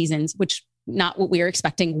Four Seasons, which not what we were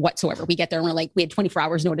expecting whatsoever. We get there and we're like, we had 24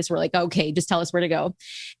 hours notice. We're like, okay, just tell us where to go.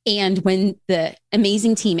 And when the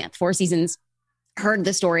amazing team at Four Seasons heard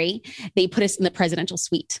the story, they put us in the presidential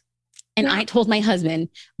suite. And I told my husband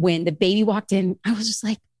when the baby walked in, I was just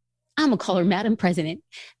like, I'm going to call her Madam President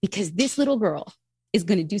because this little girl is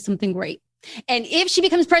going to do something great. And if she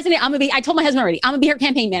becomes president, I told my husband already, I'm going to be her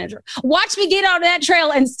campaign manager. Watch me get out of that trail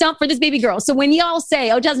and stump for this baby girl. So when y'all say,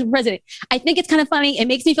 oh, Jasmine for president, I think it's kind of funny. It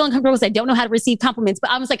makes me feel uncomfortable because I don't know how to receive compliments, but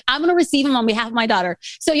I was like, I'm going to receive them on behalf of my daughter.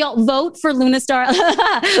 So y'all vote for Luna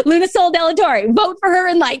Soul Della Torre. Vote for her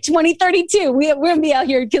in like 2032. We're going to be out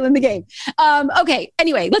here killing the game. Okay.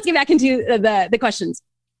 Anyway, let's get back into the questions.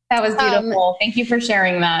 That was beautiful. Thank you for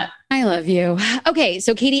sharing that. I love you. Okay.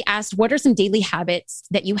 So Katie asked, what are some daily habits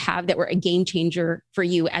that you have that were a game changer for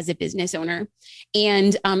you as a business owner?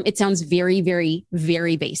 And it sounds very, very,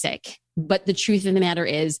 very basic. But the truth of the matter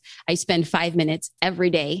is I spend 5 minutes every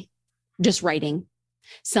day just writing.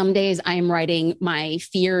 Some days I am writing my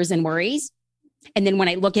fears and worries. And then when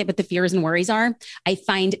I look at what the fears and worries are, I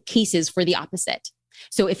find cases for the opposite.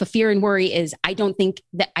 So if a fear and worry is, I don't think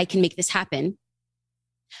that I can make this happen,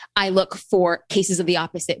 I look for cases of the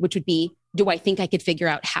opposite, which would be, do I think I could figure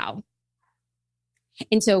out how?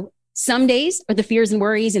 And so some days are the fears and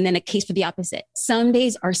worries and then a case for the opposite. Some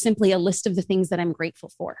days are simply a list of the things that I'm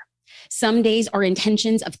grateful for. Some days are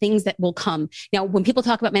intentions of things that will come. Now, when people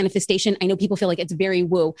talk about manifestation, I know people feel like it's very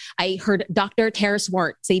woo. I heard Dr. Tara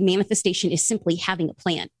Swart say manifestation is simply having a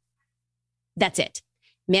plan. That's it.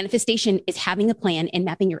 Manifestation is having a plan and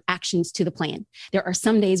mapping your actions to the plan. There are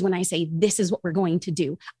some days when I say, this is what we're going to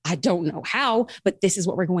do. I don't know how, but this is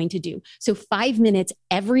what we're going to do. So 5 minutes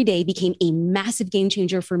every day became a massive game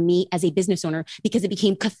changer for me as a business owner because it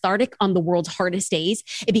became cathartic on the world's hardest days.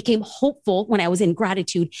 It became hopeful when I was in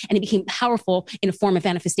gratitude, and it became powerful in a form of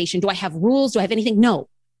manifestation. Do I have rules? Do I have anything? No.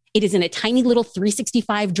 It is in a tiny little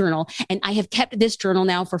 365 journal. And I have kept this journal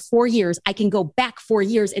now for 4 years. I can go back 4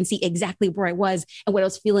 years and see exactly where I was and what I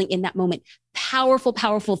was feeling in that moment. Powerful,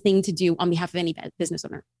 powerful thing to do on behalf of any business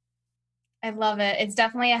owner. I love it. It's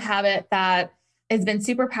definitely a habit that has been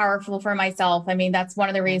super powerful for myself. I mean, that's one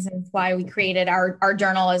of the reasons why we created our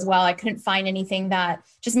journal as well. I couldn't find anything that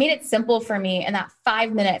just made it simple for me. And that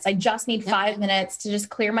 5 minutes, I just need 5 minutes to just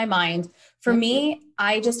clear my mind. For me,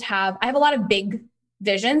 I have a lot of big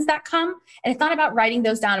visions that come, and it's not about writing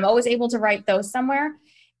those down. I'm always able to write those somewhere.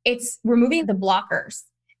 It's removing the blockers.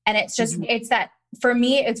 And it's just, it's that for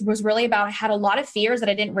me, it was really about, I had a lot of fears that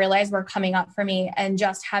I didn't realize were coming up for me, and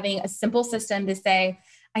just having a simple system to say,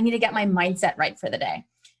 I need to get my mindset right for the day.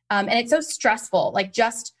 And it's so stressful.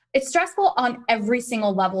 It's stressful on every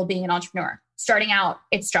single level being an entrepreneur. Starting out,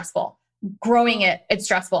 it's stressful. Growing it's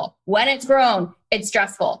stressful. When it's grown, it's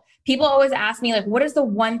stressful. People always ask me, what is the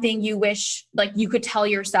one thing you wish you could tell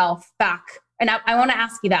yourself back? And I want to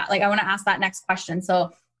ask you that. I want to ask that next question.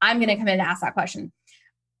 So I'm going to come in and ask that question.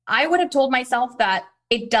 I would have told myself that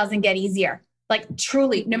it doesn't get easier.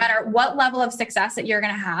 Truly, no matter what level of success that you're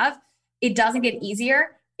going to have, it doesn't get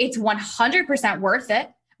easier. It's 100% worth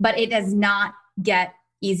it, but it does not get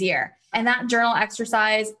easier. And that journal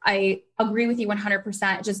exercise, I agree with you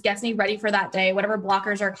 100%. It just gets me ready for that day, whatever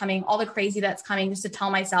blockers are coming, all the crazy that's coming, just to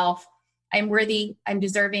tell myself, I'm worthy, I'm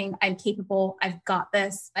deserving, I'm capable, I've got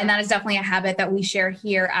this. And that is definitely a habit that we share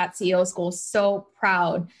here at CEO School. So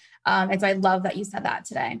proud. And so I love that you said that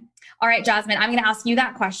today. All right, Jasmine, I'm going to ask you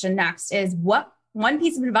that question next is, what one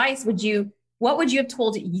piece of advice would you have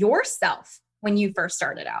told yourself when you first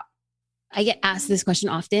started out? I get asked this question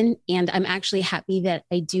often, and I'm actually happy that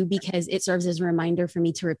I do, because it serves as a reminder for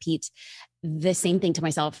me to repeat the same thing to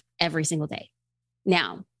myself every single day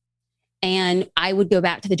now. And I would go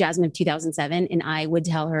back to the Jasmine of 2007, and I would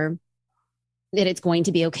tell her that it's going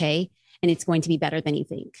to be okay, and it's going to be better than you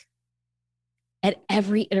think. At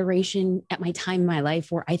every iteration at my time in my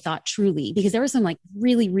life where I thought truly, because there were some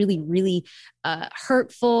really, really, really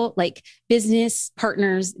hurtful business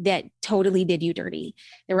partners that totally did you dirty.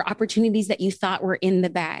 There were opportunities that you thought were in the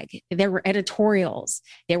bag. There were editorials,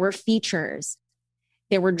 there were features,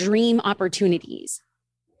 there were dream opportunities.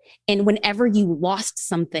 And whenever you lost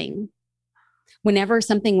something, whenever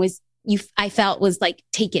something I felt was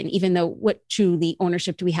taken, even though what truly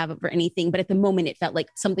ownership do we have over anything? But at the moment, it felt like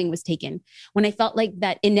something was taken. When I felt like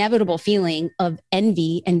that inevitable feeling of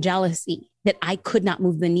envy and jealousy, that I could not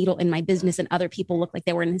move the needle in my business and other people looked like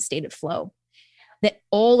they were in a state of flow. That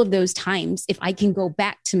all of those times, if I can go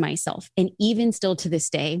back to myself, and even still to this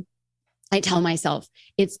day, I tell myself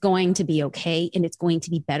it's going to be okay, and it's going to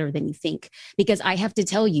be better than you think. Because I have to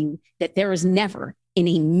tell you that there is never in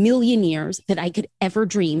a million years that I could ever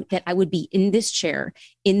dream that I would be in this chair,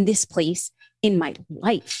 in this place in my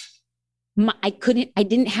life. I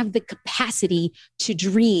didn't have the capacity to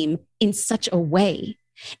dream in such a way.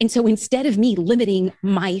 And so instead of me limiting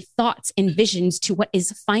my thoughts and visions to what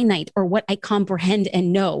is finite or what I comprehend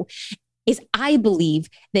and know, is I believe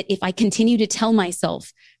that if I continue to tell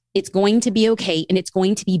myself it's going to be okay, and it's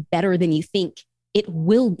going to be better than you think, it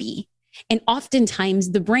will be. And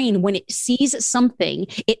oftentimes the brain, when it sees something,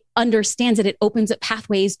 it understands that it opens up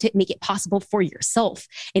pathways to make it possible for yourself.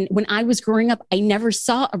 And when I was growing up, I never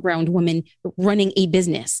saw a brown woman running a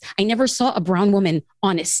business. I never saw a brown woman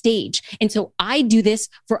on a stage. And so I do this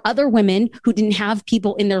for other women who didn't have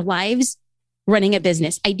people in their lives running a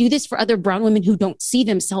business. I do this for other brown women who don't see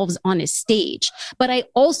themselves on a stage, but I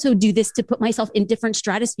also do this to put myself in different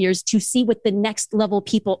stratospheres to see what the next level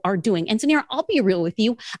people are doing. And Suneera, I'll be real with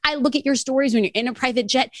you. I look at your stories when you're in a private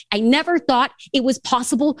jet. I never thought it was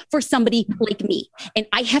possible for somebody like me. And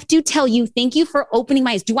I have to tell you, thank you for opening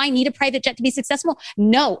my eyes. Do I need a private jet to be successful?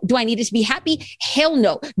 No. Do I need it to be happy? Hell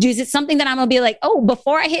no. Is it something that I'm going to be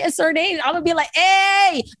before I hit a certain age, I'm going to be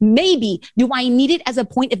hey, maybe. Do I need it as a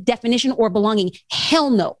point of definition or belonging? Hell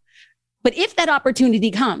no. But if that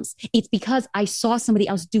opportunity comes, it's because I saw somebody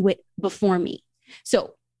else do it before me.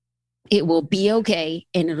 So it will be okay,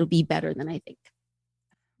 and it'll be better than I think.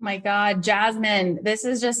 My God, Jasmine, this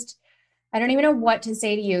is just, I don't even know what to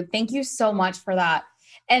say to you. Thank you so much for that.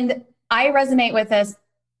 And I resonate with this.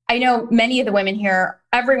 I know many of the women here,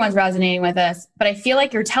 everyone's resonating with this, but I feel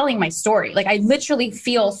like you're telling my story. Like I literally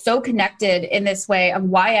feel so connected in this way of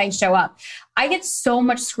why I show up. I get so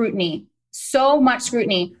much scrutiny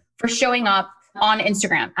for showing up on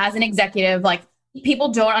Instagram as an executive. Like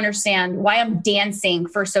people don't understand why I'm dancing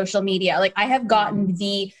for social media. Like I have gotten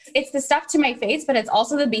it's the stuff to my face, but it's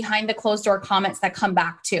also the behind the closed door comments that come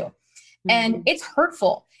back too. And it's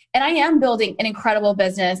hurtful. And I am building an incredible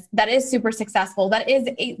business that is super successful, that is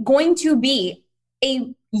going to be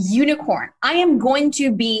a unicorn. I am going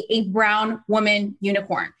to be a brown woman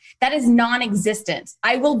unicorn. That is non-existent.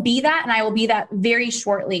 I will be that, and I will be that very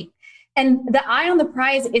shortly. And the eye on the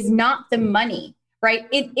prize is not the money, right?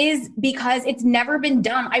 It is because it's never been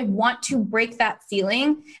done. I want to break that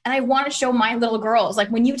ceiling, and I want to show my little girls. Like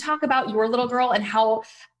when you talk about your little girl and how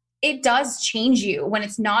it does change you when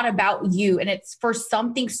it's not about you and it's for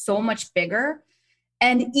something so much bigger.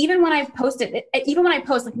 And even when I post,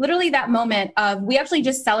 like literally that moment of, we actually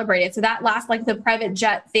just celebrated. So that last, like the private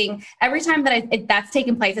jet thing, every time that that's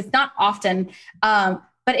taken place, it's not often, but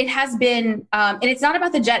it has been, and it's not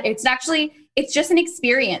about the jet. It's just an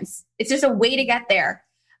experience. It's just a way to get there,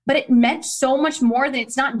 but it meant so much more than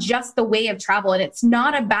it's not just the way of travel. And it's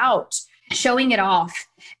not about showing it off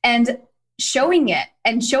and showing it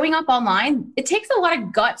and showing up online. It takes a lot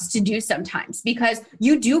of guts to do sometimes, because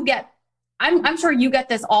you do get, I'm sure you get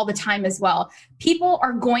this all the time as well. People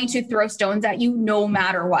are going to throw stones at you no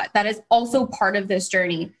matter what. That is also part of this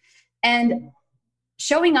journey. And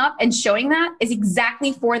showing up and showing that is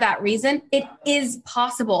exactly for that reason. It is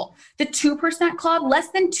possible. The 2% club, less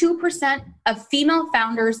than 2% of female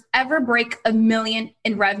founders ever break $1 million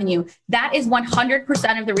in revenue. That is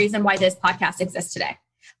 100% of the reason why this podcast exists today.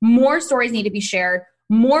 More stories need to be shared.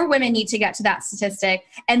 More women need to get to that statistic.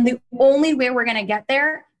 And the only way we're going to get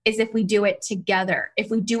there is if we do it together, if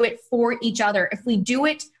we do it for each other, if we do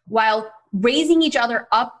it while raising each other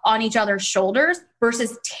up on each other's shoulders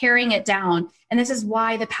versus tearing it down. And this is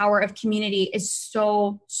why the power of community is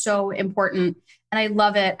so, so important. And I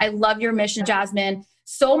love it. I love your mission, Jasmine.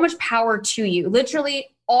 So much power to you. Literally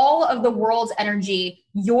all of the world's energy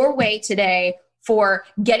your way today for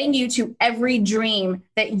getting you to every dream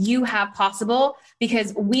that you have possible,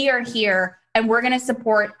 because we are here and we're going to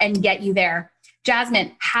support and get you there.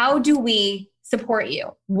 Jasmine, how do we support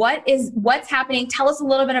you? What's happening? Tell us a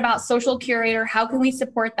little bit about Social Curator. How can we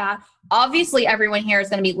support that? Obviously, everyone here is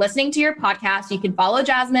going to be listening to your podcast. You can follow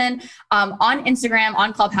Jasmine on Instagram,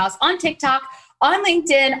 on Clubhouse, on TikTok, on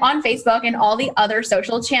LinkedIn, on Facebook, and all the other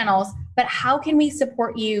social channels. But how can we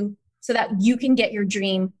support you so that you can get your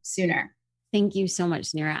dream sooner? Thank you so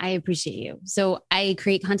much, Suneera. I appreciate you. So I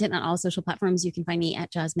create content on all social platforms. You can find me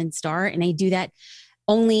at Jasmine Star, and I do that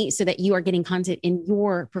only so that you are getting content in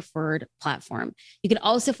your preferred platform. You can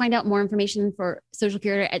also find out more information for Social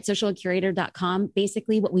Curator at socialcurator.com.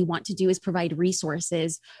 Basically, what we want to do is provide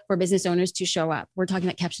resources for business owners to show up. We're talking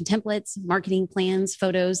about caption templates, marketing plans,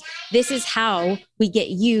 photos. This is how we get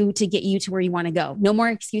you to where you want to go. No more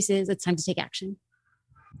excuses. It's time to take action.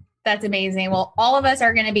 That's amazing. Well, all of us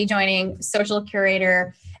are going to be joining Social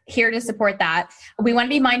Curator, here to support that. We want to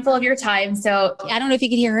be mindful of your time. So I don't know if you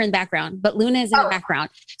can hear her in the background, but Luna is in the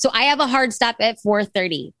background. So I have a hard stop at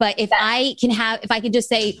 4:30, but if I could just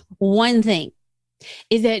say one thing,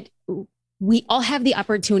 is that we all have the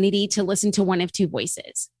opportunity to listen to one of two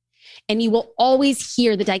voices. And you will always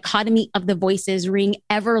hear the dichotomy of the voices ring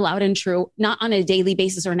ever loud and true, not on a daily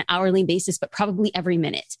basis or an hourly basis, but probably every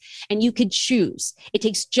minute. And you could choose. It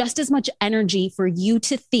takes just as much energy for you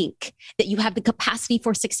to think that you have the capacity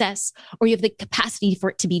for success, or you have the capacity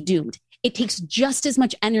for it to be doomed. It takes just as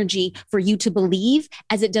much energy for you to believe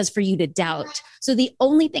as it does for you to doubt. So the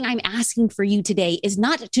only thing I'm asking for you today is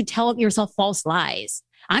not to tell yourself false lies.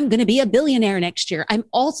 I'm going to be a billionaire next year.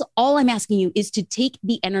 All I'm asking you is to take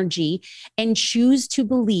the energy and choose to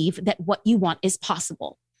believe that what you want is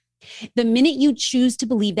possible. The minute you choose to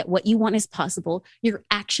believe that what you want is possible, your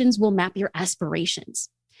actions will map your aspirations.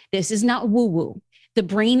 This is not woo-woo. The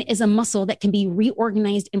brain is a muscle that can be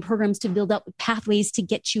reorganized in programs to build up pathways to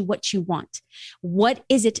get you what you want. What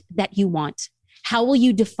is it that you want? How will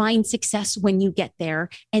you define success when you get there?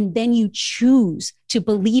 And then you choose to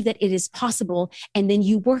believe that it is possible. And then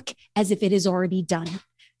you work as if it is already done.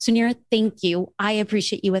 Suneera, thank you. I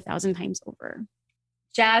appreciate you 1,000 times over.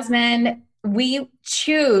 Jasmine, we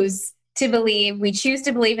choose to believe. We choose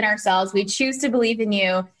to believe in ourselves. We choose to believe in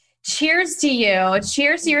you. Cheers to you.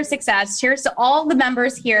 Cheers to your success. Cheers to all the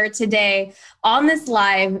members here today on this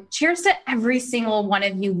live. Cheers to every single one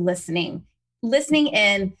of you listening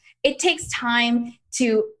in. It takes time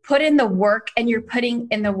to put in the work, and you're putting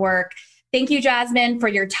in the work. Thank you, Jasmine, for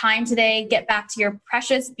your time today. Get back to your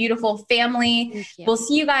precious, beautiful family. We'll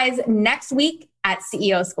see you guys next week at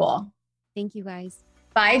CEO School. Thank you, guys.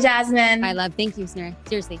 Bye, Jasmine. I love. Thank you, Suneera.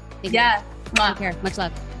 Seriously. Thank you. Take care. Much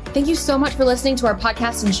love. Thank you so much for listening to our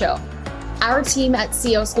podcast and show. Our team at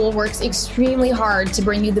CEO School works extremely hard to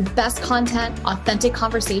bring you the best content, authentic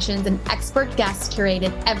conversations, and expert guests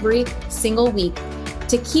curated every single week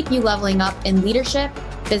to keep you leveling up in leadership,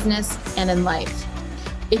 business, and in life.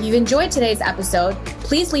 If you enjoyed today's episode,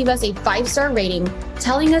 please leave us a 5-star rating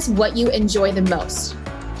telling us what you enjoy the most.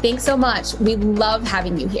 Thanks so much. We love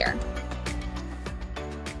having you here.